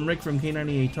 Again, tell them Rick from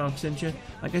K98 Talk sent you.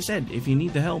 Like I said, if you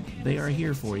need the help, they are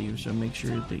here for you. So make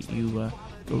sure that you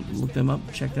go look them up,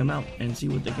 check them out, and see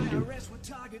what they can do.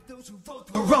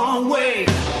 The wrong way.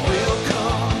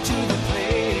 Welcome to the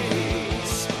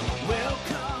place. Welcome.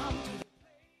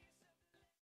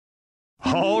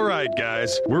 All right,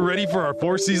 guys, we're ready for our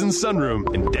Four Seasons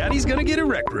sunroom, and Daddy's gonna get a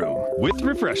rec room with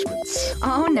refreshments.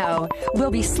 Oh no,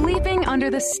 we'll be sleeping under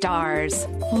the stars.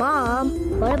 Mom,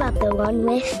 what about the one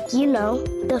with,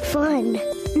 the fun?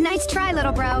 Nice try,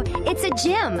 little bro. It's a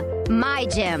gym. My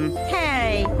gym.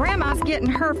 Hey, Grandma's getting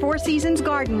her Four Seasons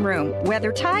garden room.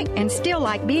 Weather tight and still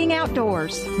like being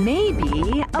outdoors.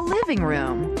 Maybe a living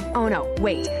room. Oh no,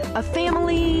 wait. A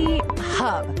family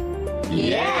hub.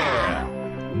 Yeah!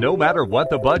 No matter what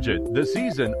the budget, the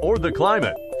season, or the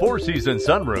climate, Four Seasons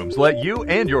sunrooms let you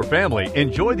and your family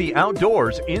enjoy the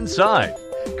outdoors inside.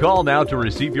 Call now to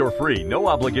receive your free,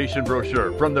 no-obligation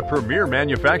brochure from the premier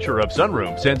manufacturer of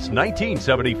sunrooms since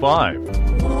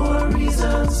 1975. More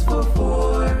reasons for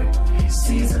Four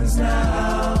Seasons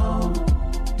now.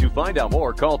 To find out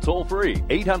more, call toll-free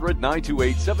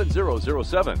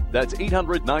 800-928-7007. That's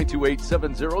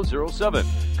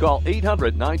 800-928-7007. Call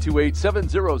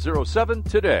 800-928-7007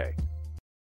 today.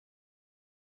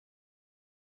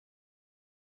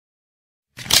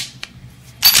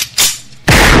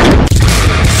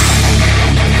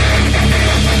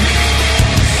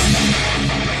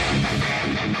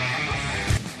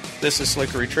 This is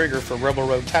Slickery Trigger for Rebel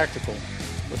Road Tactical.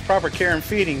 With proper care and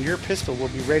feeding, your pistol will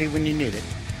be ready when you need it.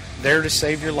 There to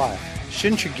save your life.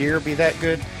 Shouldn't your gear be that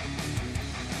good?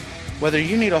 Whether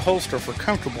you need a holster for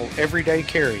comfortable everyday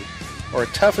carry or a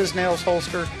tough-as-nails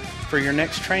holster for your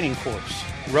next training course,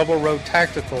 Rebel Road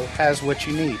Tactical has what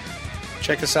you need.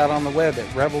 Check us out on the web at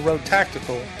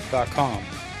rebelroadtactical.com.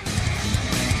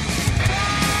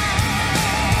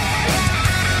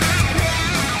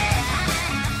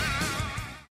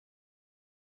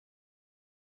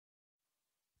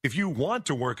 If you want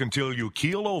to work until you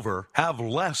keel over, have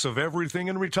less of everything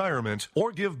in retirement,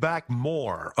 or give back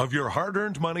more of your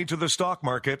hard-earned money to the stock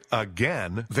market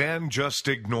again, then just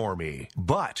ignore me.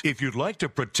 But if you'd like to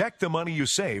protect the money you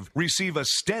save, receive a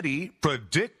steady,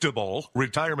 predictable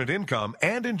retirement income,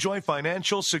 and enjoy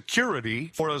financial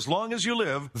security for as long as you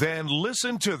live, then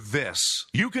listen to this.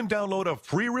 You can download a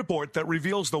free report that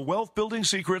reveals the wealth-building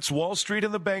secrets Wall Street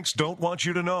and the banks don't want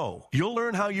you to know. You'll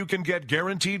learn how you can get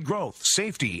guaranteed growth,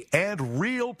 safety, and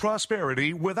real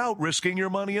prosperity without risking your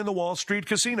money in the Wall Street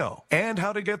casino, and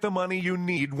how to get the money you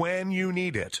need when you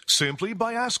need it, simply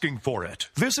by asking for it.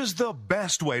 This is the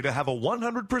best way to have a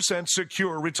 100%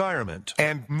 secure retirement,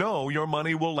 and know your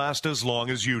money will last as long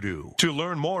as you do. To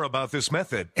learn more about this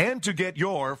method, and to get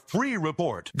your free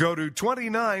report, go to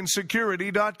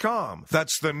 29security.com.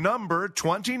 That's the number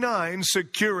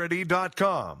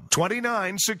 29security.com.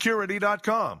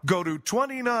 29security.com. Go to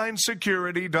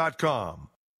 29security.com.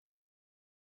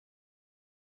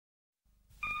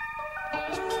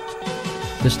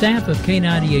 The staff of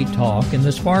K98 Talk and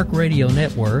the Spark Radio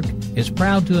Network is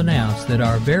proud to announce that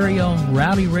our very own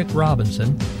Rowdy Rick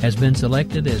Robinson has been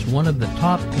selected as one of the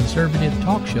top conservative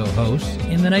talk show hosts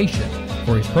in the nation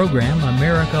for his program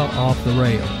America Off the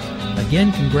Rails.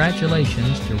 Again,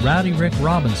 congratulations to Rowdy Rick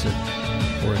Robinson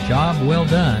for a job well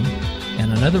done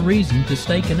and another reason to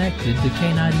stay connected to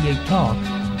K98 Talk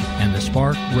and the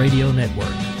Spark Radio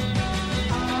Network.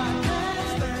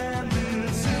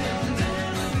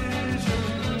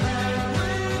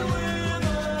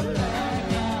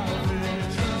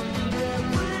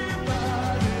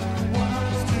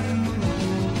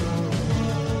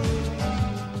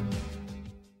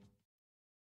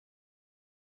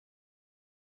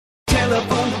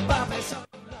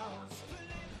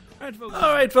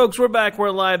 All right, folks, we're back.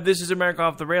 We're live. This is America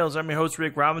Off the Rails. I'm your host,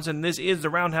 Rick Robinson. This is the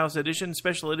Roundhouse edition,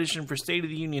 special edition for State of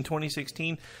the Union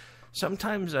 2016.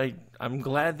 Sometimes I'm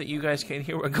glad that you guys can't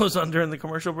hear what goes on during the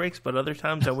commercial breaks, but other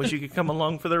times I wish you could come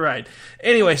along for the ride.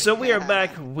 Anyway, so we are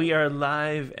back. We are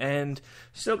live and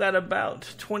still got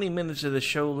about 20 minutes of the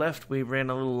show left. We ran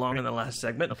a little long in the last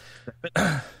segment.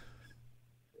 All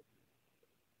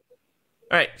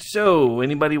right, so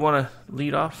anybody want to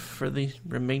lead off for the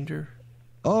remainder?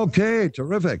 Okay,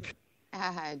 terrific.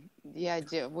 Yeah,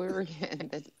 we were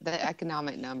getting the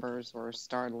economic numbers were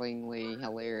startlingly,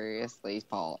 hilariously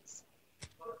false.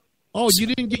 Oh, you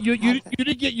didn't get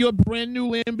your brand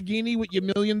new Lamborghini with your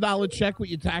 $1 million check with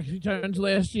your tax returns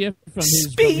last year from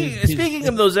his. Speaking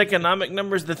of those economic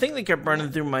numbers, the thing that kept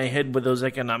running through my head with those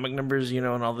economic numbers, and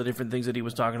all the different things that he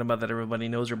was talking about that everybody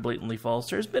knows are blatantly false.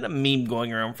 There's been a meme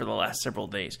going around for the last several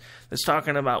days that's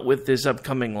talking about with this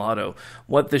upcoming lotto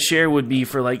what the share would be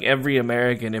for like every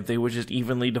American if they would just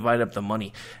evenly divide up the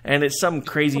money, and it's some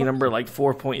crazy number like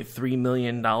 $4.3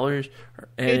 million.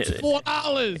 It's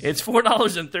 $4. It's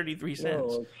 $4.33.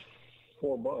 No, it's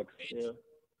 $4. Yeah.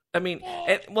 I mean,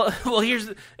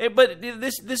 but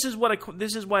this is why it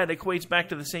equates back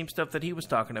to the same stuff that he was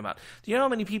talking about. Do you know how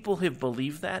many people have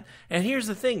believed that? And here's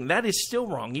the thing: that is still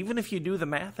wrong. Even if you do the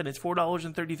math and it's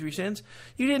 $4.33,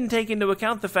 you didn't take into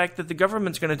account the fact that the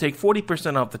government's going to take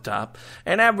 40% off the top,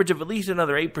 an average of at least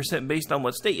another 8% based on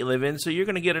what state you live in. So you're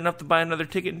going to get enough to buy another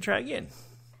ticket and try again.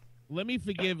 Let me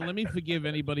forgive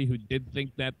anybody who did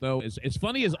think that, though. As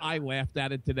funny as I laughed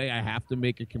at it today, I have to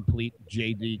make a complete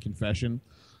JD confession.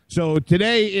 So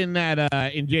today in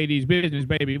JD's business,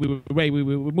 baby, we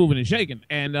were moving and shaking,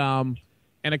 and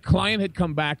a client had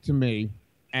come back to me,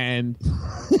 and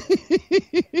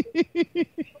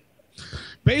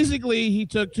basically he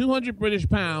took 200 British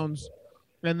pounds,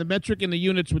 and the metric in the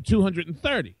units were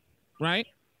 230, right?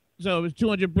 So it was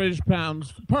 200 British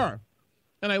pounds per.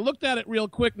 And I looked at it real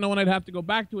quick, knowing I'd have to go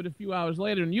back to it a few hours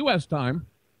later in U.S. time.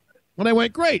 And I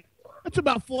went, great. That's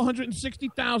about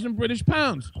 460,000 British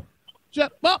pounds.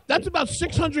 Well, that's about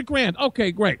 600 grand.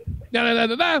 Okay, great. Went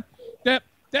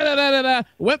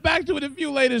back to it a few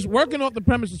later, working off the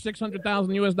premise of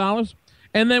 600,000 U.S. dollars.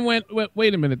 And then went,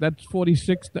 wait a minute, that's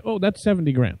 46. Oh, that's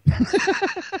 70 grand. I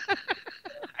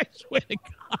swear to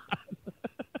God.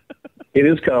 It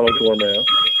is comical now.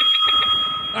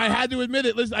 I had to admit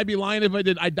it. Listen, I'd be lying if I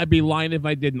did. I'd be lying if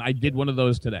I didn't. I did one of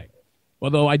those today.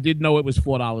 Although I did know it was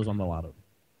 $4 on the lotto.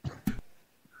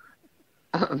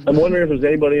 I'm wondering if there's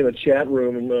anybody in the chat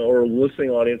room or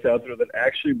listening audience out there that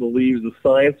actually believes the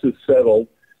science is settled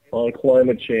on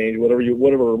climate change,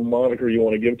 whatever moniker you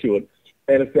want to give to it,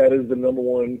 and if that is the number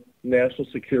one national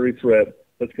security threat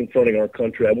that's confronting our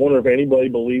country. I wonder if anybody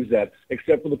believes that,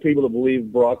 except for the people that believe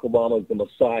Barack Obama is the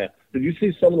Messiah. Did you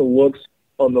see some of the looks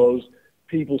on those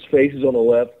people's faces on the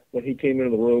left when he came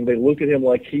into the room? They looked at him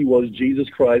like he was Jesus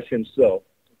Christ himself.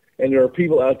 And there are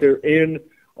people out there in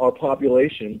our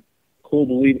population who will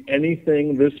believe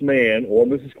anything this man or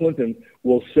Mrs. Clinton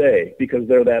will say because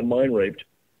they're that mind raped.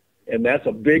 And that's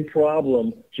a big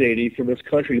problem, JD, for this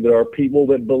country. There are people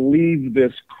that believe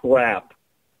this crap.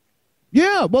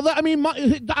 Yeah, well,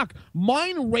 Doc,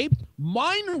 mind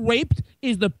raped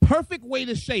is the perfect way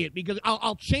to say it, because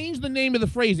I'll change the name of the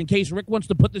phrase in case Rick wants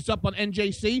to put this up on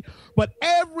NJC, but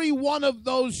every one of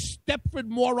those Stepford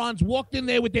morons walked in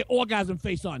there with their orgasm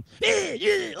face on.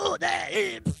 Every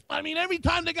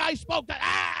time the guy spoke,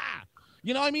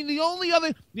 the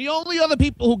only other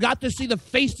people who got to see the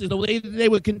faces, the way they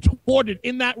were contorted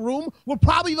in that room, were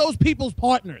probably those people's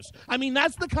partners. I mean,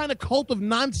 that's the kind of cult of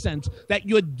nonsense that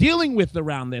you're dealing with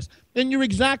around this. And you're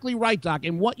exactly right, Doc.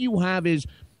 And what you have is,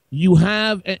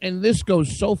 and this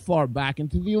goes so far back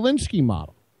into the Alinsky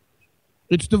model.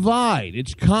 It's divide,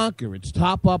 it's conquer, it's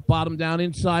top up, bottom down,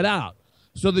 inside out.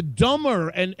 So the dumber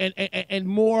and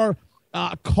more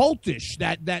cultish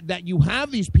that you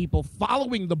have these people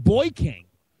following the boy king,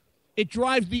 it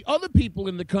drives the other people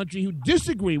in the country who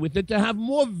disagree with it to have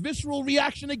more visceral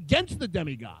reaction against the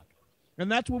demigod. And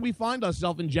that's where we find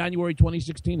ourselves in January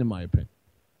 2016, in my opinion.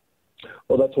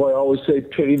 Well, that's why I always say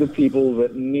pity the people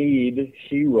that need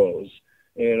heroes.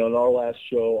 And on our last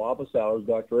show, Office Hours,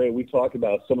 Dr. A, we talked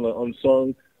about some of the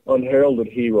unsung, unheralded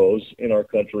heroes in our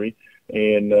country.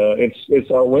 And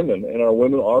it's our women, and our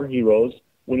women are heroes.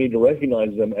 We need to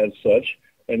recognize them as such,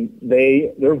 and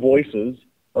their voices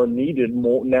are needed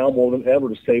now more than ever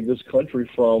to save this country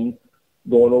from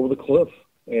going over the cliff.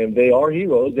 And they are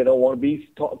heroes. They don't want to be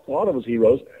thought of as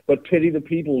heroes, but pity the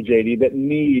people, JD, that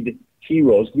need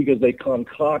heroes because they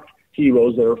concoct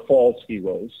heroes that are false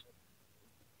heroes.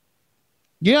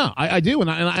 Yeah, I do, and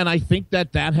I think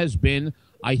that has been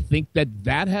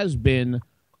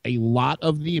a lot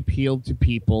of the appeal to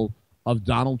people of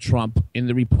Donald Trump in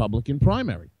the Republican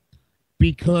primary.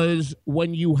 Because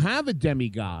when you have a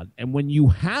demigod and when you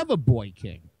have a boy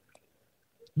king,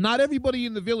 not everybody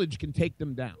in the village can take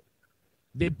them down.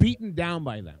 They're beaten down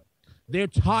by them. They're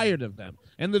tired of them.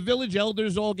 And the village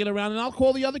elders all get around, and I'll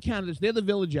call the other candidates, they're the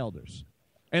village elders.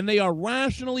 And they are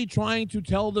rationally trying to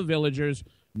tell the villagers,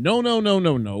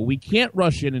 no. We can't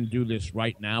rush in and do this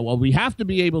right now. Well, we have to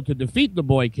be able to defeat the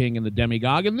Boy King and the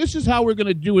Demigod, and this is how we're going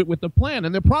to do it with the plan.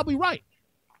 And they're probably right.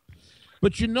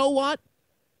 But you know what?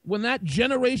 When that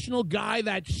generational guy,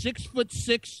 that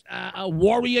 6'6"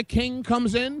 warrior king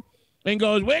comes in and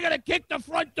goes, we're going to kick the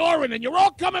front door in, and you're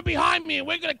all coming behind me, and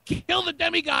we're going to kill the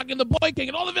Demigod and the Boy King,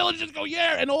 and all the villagers go,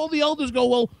 yeah, and all the elders go,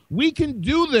 well, we can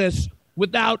do this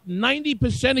without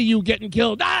 90% of you getting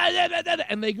killed,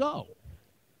 and they go.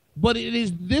 But it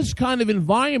is this kind of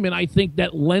environment, I think,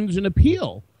 that lends an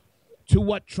appeal to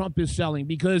what Trump is selling,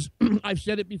 because I've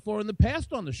said it before in the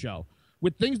past on the show.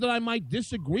 With things that I might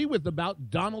disagree with about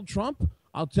Donald Trump,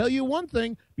 I'll tell you one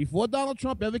thing. Before Donald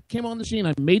Trump ever came on the scene,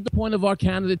 I made the point of our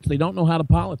candidates, they don't know how to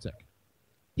politic.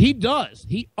 He does.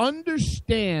 He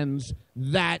understands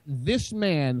that this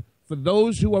man,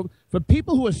 for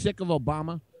people who are sick of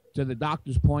Obama, to the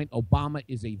doctor's point, Obama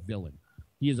is a villain.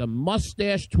 He is a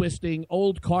mustache-twisting,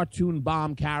 old cartoon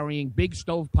bomb-carrying, big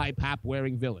stovepipe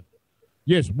hat-wearing villain.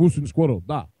 Yes, moose and squirrel,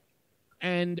 da.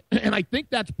 And I think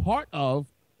that's part of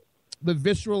the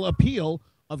visceral appeal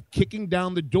of kicking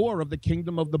down the door of the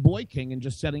kingdom of the Boy King and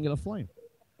just setting it aflame.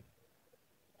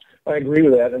 I agree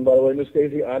with that. And by the way, Miss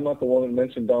Stacey, I'm not the one that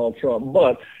mentioned Donald Trump,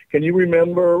 but can you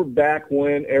remember back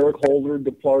when Eric Holder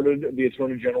departed the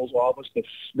Attorney General's office,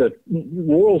 the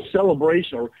world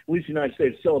celebration, or at least the United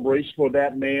States celebration for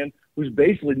that man who's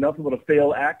basically nothing but a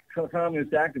failed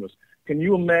communist activist? Can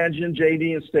you imagine,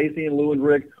 J.D. and Stacey and Lou and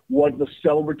Rick, what the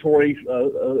celebratory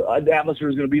atmosphere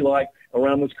is going to be like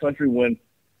around this country when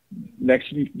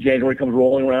next January comes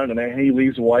rolling around and he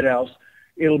leaves the White House?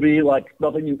 It'll be like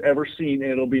nothing you've ever seen,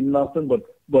 and it'll be nothing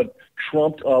but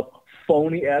trumped up,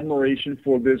 phony admiration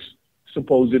for this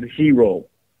supposed hero.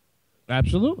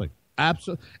 Absolutely.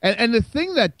 Absolutely. And the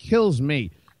thing that kills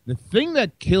me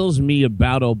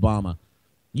about Obama,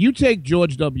 you take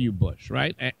George W. Bush,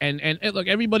 right? And look,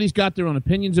 everybody's got their own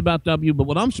opinions about W, but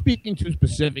what I'm speaking to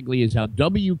specifically is how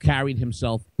W carried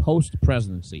himself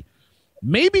post-presidency.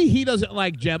 Maybe he doesn't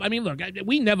like Jeb. I mean, look,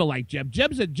 we never liked Jeb.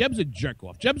 Jeb's a jerk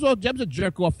off. Jeb's a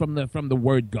jerk off from the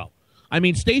word go. I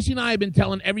mean, Stacey and I have been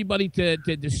telling everybody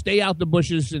to stay out the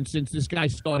bushes since this guy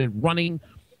started running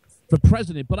for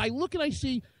president. But I look and I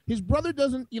see his brother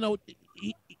doesn't,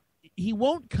 he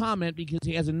won't comment because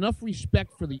he has enough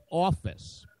respect for the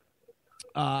office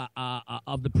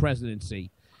of the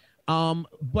presidency.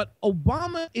 But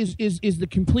Obama is the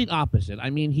complete opposite. I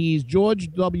mean, he's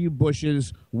George W.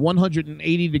 Bush's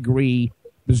 180-degree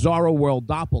bizarro world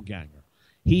doppelganger.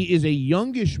 He is a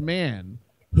youngish man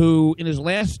who, in his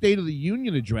last State of the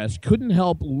Union address, couldn't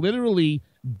help literally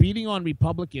beating on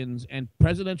Republicans and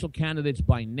presidential candidates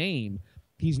by name.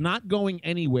 He's not going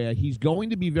anywhere. He's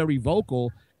going to be very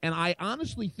vocal. And I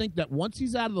honestly think that once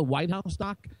he's out of the White House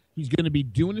stock, he's going to be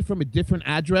doing it from a different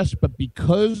address. But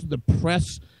because the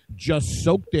press just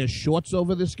soaked their shorts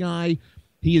over this guy,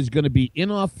 he is going to be in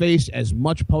our face as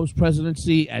much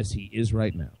post-presidency as he is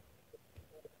right now.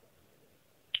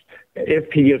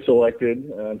 If he gets elected,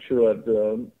 I'm sure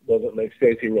that doesn't make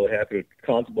Stacey really happy to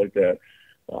contemplate that.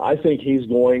 I think he's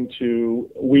going to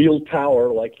wield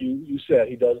power, like you said.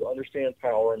 He does understand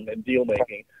power and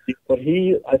deal-making. But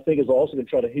he, I think, is also going to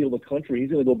try to heal the country.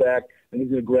 He's going to go back and he's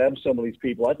going to grab some of these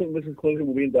people. I think Mrs. Clinton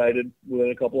will be indicted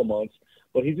within a couple of months.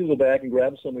 But he's going to go back and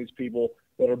grab some of these people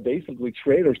that are basically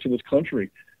traitors to this country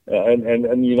and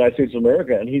the United States of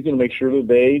America. And he's going to make sure that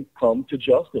they come to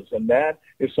justice. And that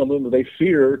is something that they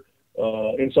fear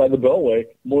inside the Beltway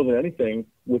more than anything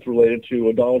with related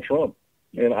to Donald Trump.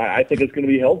 And I think it's going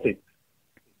to be healthy.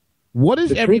 What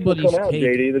is everybody's take?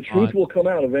 JD, the truth will come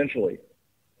out eventually.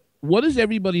 What is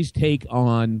everybody's take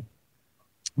on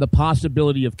the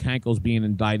possibility of Kankles being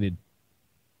indicted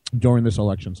during this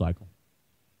election cycle?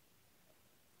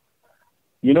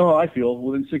 You know how I feel.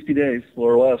 Within 60 days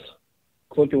or less,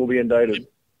 Clinton will be indicted.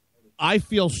 I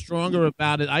feel stronger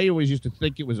about it. I always used to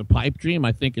think it was a pipe dream.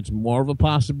 I think it's more of a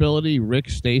possibility. Rick,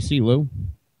 Stacey, Lou?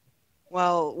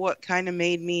 Well, what kind of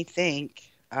made me think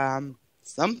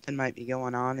something might be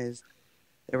going on is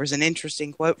there was an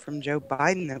interesting quote from Joe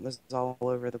Biden that was all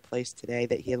over the place today,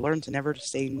 that he had learned to never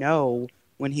say no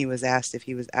when he was asked if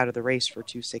he was out of the race for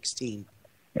 216.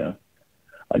 Yeah.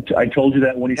 I told you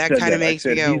that when he said that. That kind of makes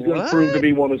me go, he's going to prove to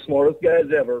be one of the smartest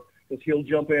guys ever, because he'll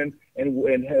jump in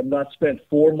and have not spent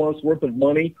 4 months' worth of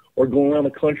money or going around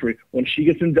the country. When she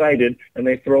gets indicted and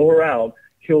they throw her out,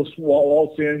 he'll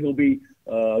waltz in, he'll be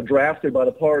drafted by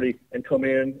the party and come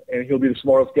in, and he'll be the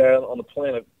smartest guy on the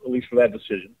planet, at least for that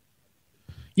decision.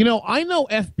 You know, I know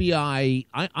FBI.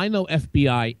 I know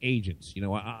FBI agents. You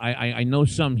know, I know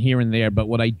some here and there, but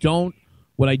what I don't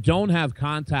have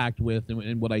contact with,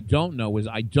 and what I don't know is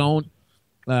I don't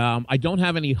I don't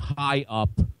have any high up,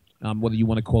 whether you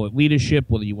want to call it leadership,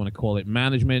 whether you want to call it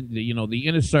management, the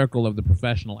inner circle of the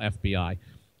professional FBI.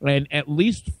 And at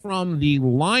least from the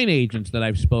line agents that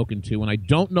I've spoken to, and I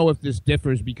don't know if this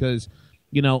differs because,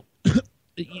 I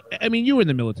mean, you were in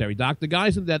the military, Doc. The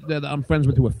guys that I'm friends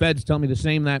with who are feds tell me the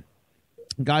same, that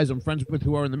guys I'm friends with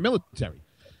who are in the military,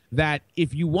 that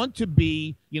if you want to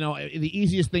be, the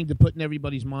easiest thing to put in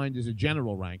everybody's mind is a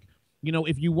general rank.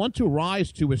 If you want to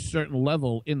rise to a certain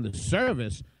level in the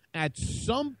service, at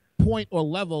some point or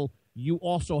level, you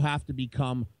also have to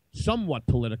become somewhat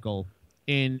political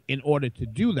in order to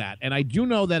do that. And I do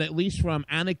know that at least from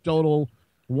anecdotal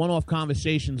one-off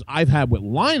conversations I've had with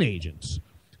line agents,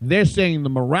 they're saying the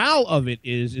morale of it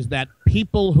is that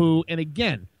people who, and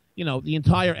again, the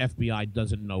entire FBI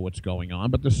doesn't know what's going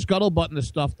on, but the scuttlebutt and the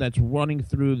stuff that's running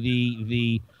through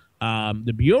the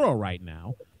bureau right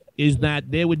now is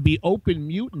that there would be open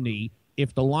mutiny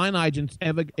if the line agents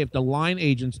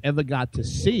ever got to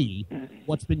see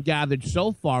what's been gathered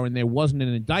so far and there wasn't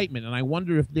an indictment. And I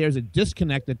wonder if there's a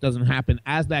disconnect that doesn't happen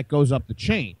as that goes up the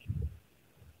chain.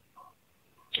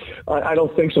 I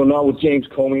don't think so, not with James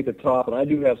Comey at the top. And I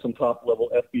do have some top-level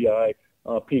FBI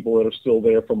people that are still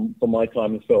there from my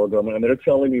time in the federal government. And they're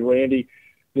telling me, Randy,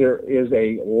 there is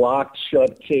a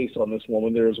locked-shut case on this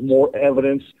woman. There's more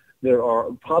evidence. There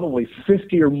are probably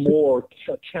 50 or more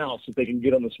counts that they can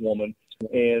get on this woman,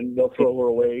 and they'll throw her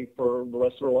away for the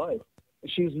rest of her life.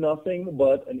 She's nothing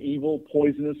but an evil,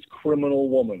 poisonous, criminal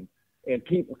woman. And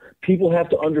people have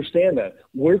to understand that.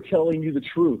 We're telling you the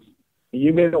truth.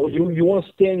 You want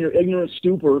to stand in your ignorant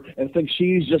stupor and think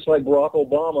she's just like Barack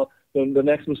Obama, the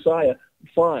next Messiah.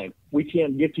 Fine. We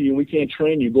can't get to you. We can't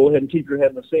train you. Go ahead and keep your head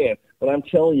in the sand. But I'm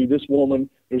telling you, this woman,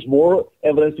 there's more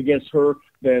evidence against her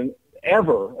than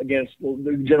ever against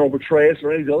General Petraeus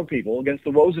or any of these other people, against the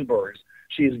Rosenbergs.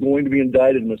 She is going to be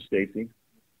indicted, Miss Stacey.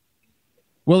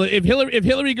 Well, if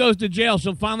Hillary goes to jail,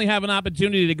 she'll finally have an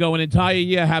opportunity to go an entire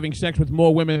year having sex with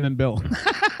more women than Bill.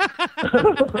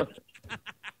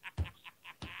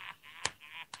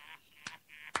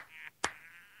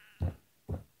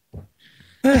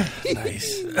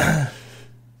 Nice.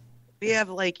 We have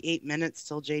like 8 minutes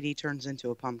till JD turns into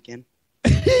a pumpkin.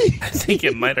 I think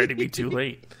it might already be too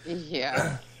late.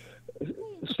 Yeah.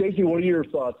 Stacey, what are your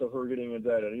thoughts of her getting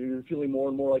indicted? Are you feeling more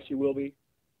and more like she will be?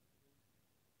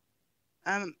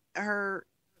 Her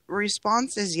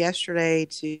responses yesterday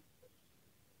to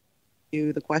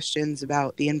the questions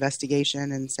about the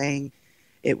investigation and saying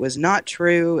it was not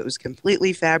true, it was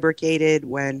completely fabricated,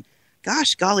 when,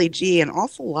 gosh, golly gee, an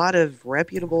awful lot of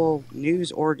reputable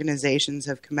news organizations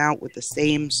have come out with the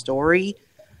same story.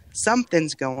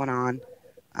 Something's going on.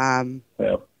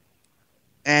 Yeah.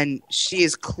 And she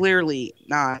is clearly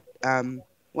not,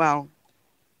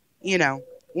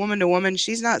 woman to woman,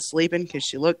 she's not sleeping because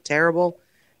she looked terrible.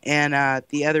 And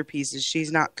the other piece is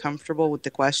she's not comfortable with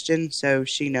the question, so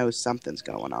she knows something's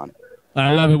going on.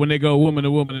 I love it when they go woman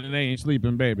to woman and they ain't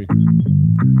sleeping, baby.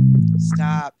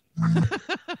 Stop.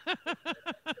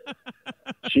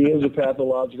 She is a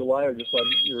pathological liar, just like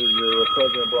your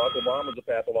President Barack Obama is a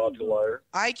pathological liar.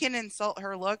 I can insult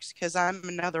her looks because I'm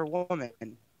another woman.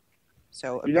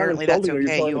 So You're apparently that's her,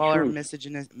 okay. You all are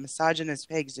misogynist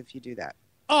pigs if you do that.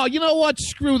 Oh, you know what?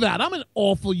 Screw that. I'm an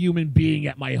awful human being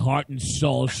at my heart and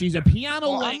soul. She's a piano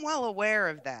Well, I'm well aware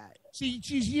of that.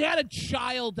 She had a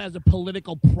child as a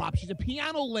political prop. She's a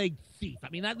piano-legged thief. I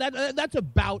mean, that's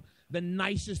about the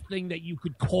nicest thing that you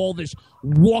could call this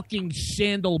walking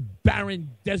sandal barren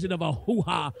desert of a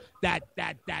hoo-ha that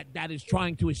is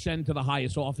trying to ascend to the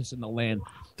highest office in the land.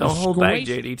 Don't hold back,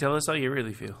 JD. Tell us how you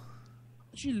really feel.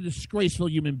 She's a disgraceful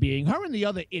human being. Her and the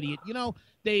other idiot, you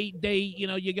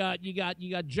got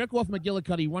jerk off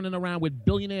McGillicuddy running around with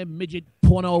billionaire midget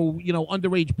porno,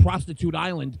 underage prostitute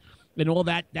island and all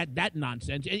that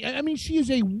nonsense. I mean, she is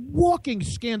a walking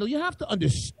scandal. You have to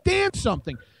understand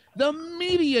something. The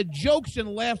media jokes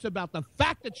and laughs about the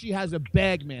fact that she has a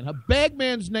bagman. Her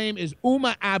bagman's name is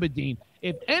Uma Abedin.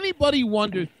 If anybody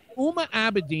wonders, Uma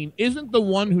Abedin isn't the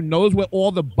one who knows where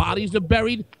all the bodies are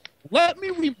buried. Let me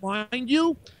remind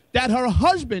you that her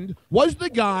husband was the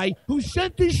guy who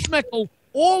sent his schmeckle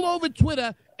all over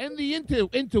Twitter and the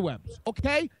interwebs,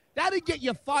 okay? That'd get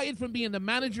you fired from being the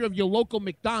manager of your local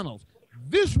McDonald's.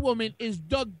 This woman is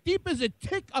dug deep as a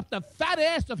tick up the fat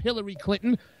ass of Hillary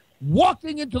Clinton,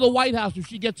 walking into the White House if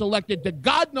she gets elected. The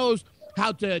God knows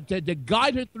how to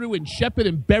guide her through and shepherd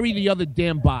and bury the other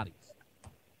damn bodies.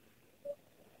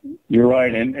 You're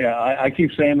right, and I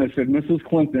keep saying this, that Mrs.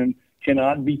 Clinton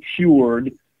cannot be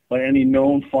cured by any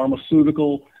known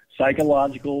pharmaceutical,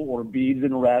 psychological, or beads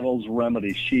and rattles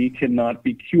remedy. She cannot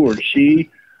be cured.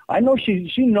 I know she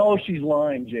knows she's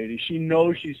lying, JD. She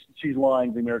knows she's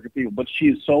lying to the American people, but she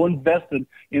is so invested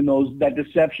in that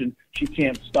deception, she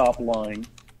can't stop lying.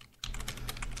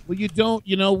 Well, you don't,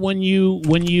 when you,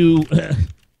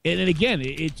 and again,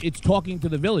 it's talking to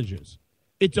the villagers.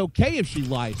 It's okay if she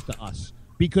lies to us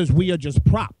because we are just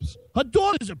props. Her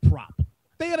daughter's a prop.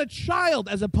 They had a child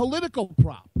as a political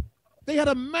prop. They had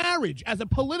a marriage as a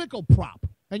political prop.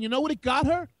 And you know what it got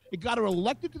her? It got her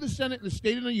elected to the Senate in the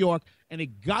state of New York, and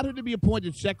it got her to be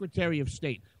appointed Secretary of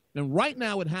State. And right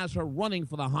now it has her running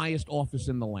for the highest office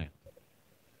in the land.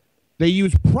 They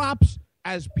use props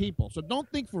as people. So don't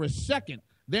think for a second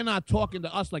they're not talking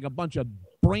to us like a bunch of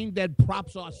brain-dead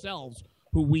props ourselves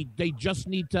who they just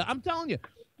need to. I'm telling you,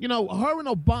 her and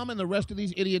Obama and the rest of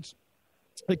these idiots,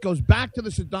 it goes back to the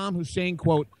Saddam Hussein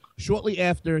quote shortly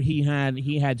after he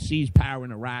had seized power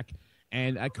in Iraq.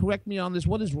 And correct me on this.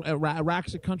 What is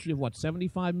Iraq's a country of what,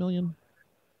 75 million?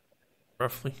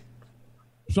 Roughly.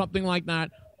 Something like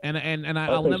that. And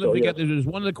I'll never forget, There was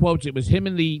one of the quotes. It was him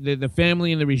and the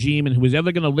family and the regime and who was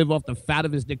ever going to live off the fat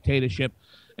of his dictatorship.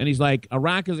 And he's like,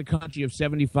 Iraq is a country of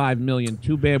 75 million.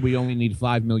 Too bad we only need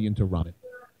 5 million to run it.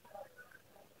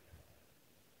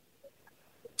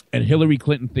 And Hillary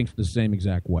Clinton thinks the same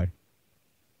exact way.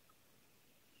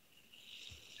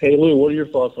 Hey, Lou, what are your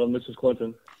thoughts on Mrs.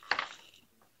 Clinton?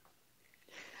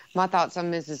 My thoughts on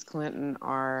Mrs. Clinton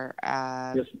are,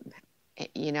 yes.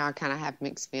 I kind of have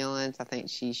mixed feelings. I think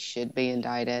she should be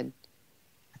indicted.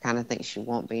 I kind of think she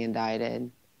won't be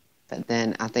indicted. But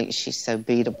then I think she's so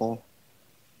beatable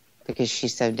because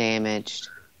she's so damaged.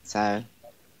 So I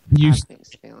have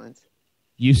mixed feelings.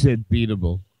 You said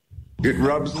beatable. It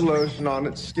rubs the lotion on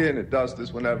its skin. It does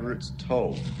this whenever it's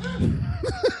told.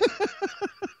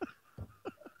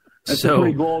 That's a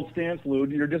pretty bold stance, Lou.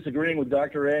 You're disagreeing with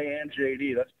Dr. A and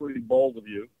JD. That's pretty bold of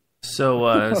you.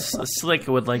 So Slick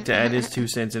would like to add his 2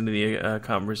 cents into the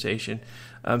conversation.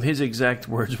 His exact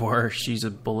words were, she's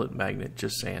a bullet magnet,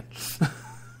 just saying.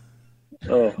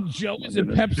 Oh, Joe is a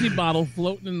Pepsi bottle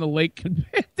floating in the lake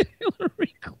compared to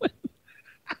Hillary Clinton.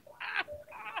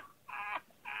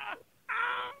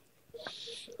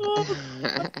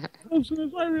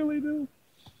 I really do.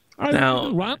 Now,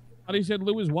 Ron, he said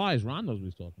Lou is wise. Ron knows what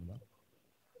he's talking about.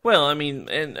 Well, I mean,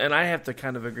 and I have to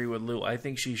kind of agree with Lou. I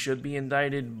think she should be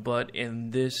indicted, but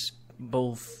in this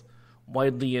both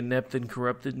widely inept and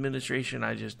corrupt administration,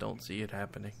 I just don't see it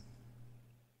happening.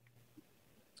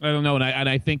 I don't know, and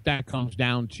I think that comes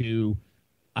down to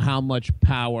how much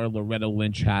power Loretta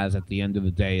Lynch has at the end of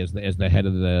the day as the head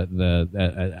of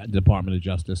the Department of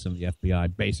Justice and the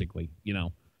FBI, basically,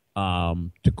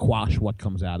 to quash what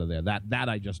comes out of there. That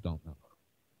I just don't know.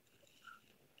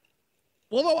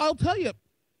 Although I'll tell you,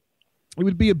 it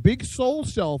would be a big soul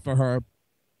cell for her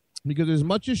because as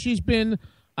much as she's been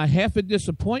a half a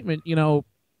disappointment,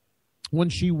 when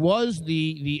she was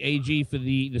the AG for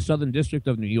the Southern District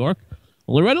of New York,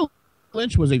 Loretta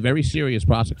Lynch was a very serious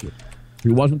prosecutor. She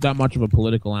wasn't that much of a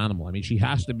political animal. I mean, she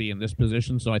has to be in this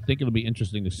position, so I think it'll be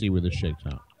interesting to see where this shakes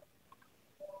out.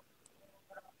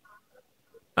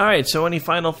 All right, so any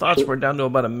final thoughts? We're down to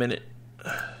about a minute.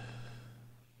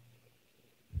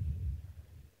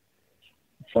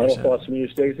 Final thoughts from you,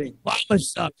 Stacey?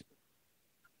 What's up?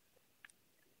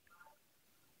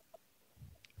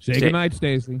 Say goodnight,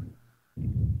 Stacey.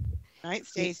 Night,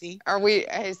 Stacey.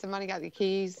 Has somebody got the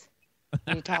keys?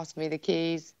 Can you toss me the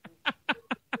keys?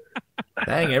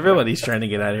 Dang, everybody's trying to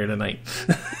get out of here tonight.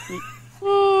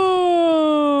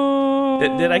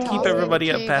 Did I keep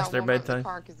everybody up past their bedtime?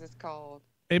 Park is this cold?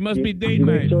 It must be date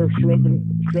night. Do they serve shrimp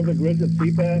and grits at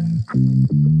CPAC?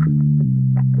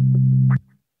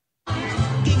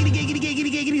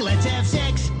 Giggity, let's have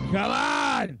sex. Come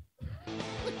on!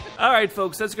 All right,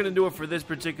 folks, that's going to do it for this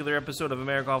particular episode of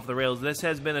America Off the Rails. This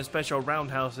has been a special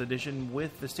Roundhouse edition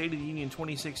with the State of the Union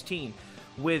 2016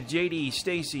 with JD,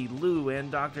 Stacy, Lou,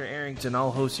 and Dr. Arrington,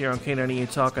 all hosts here on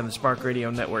K98 Talk on the Spark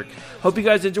Radio Network. Hope you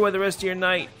guys enjoy the rest of your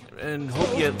night, and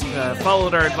hope you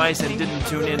followed our advice and didn't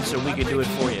tune in so we could do it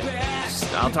for you.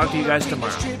 I'll talk to you guys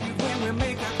tomorrow.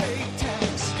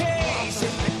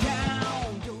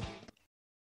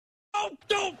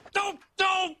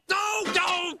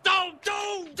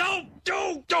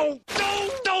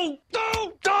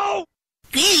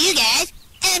 Screw you guys.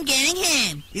 I'm getting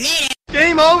home. Later.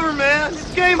 Game over, man.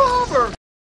 It's game over.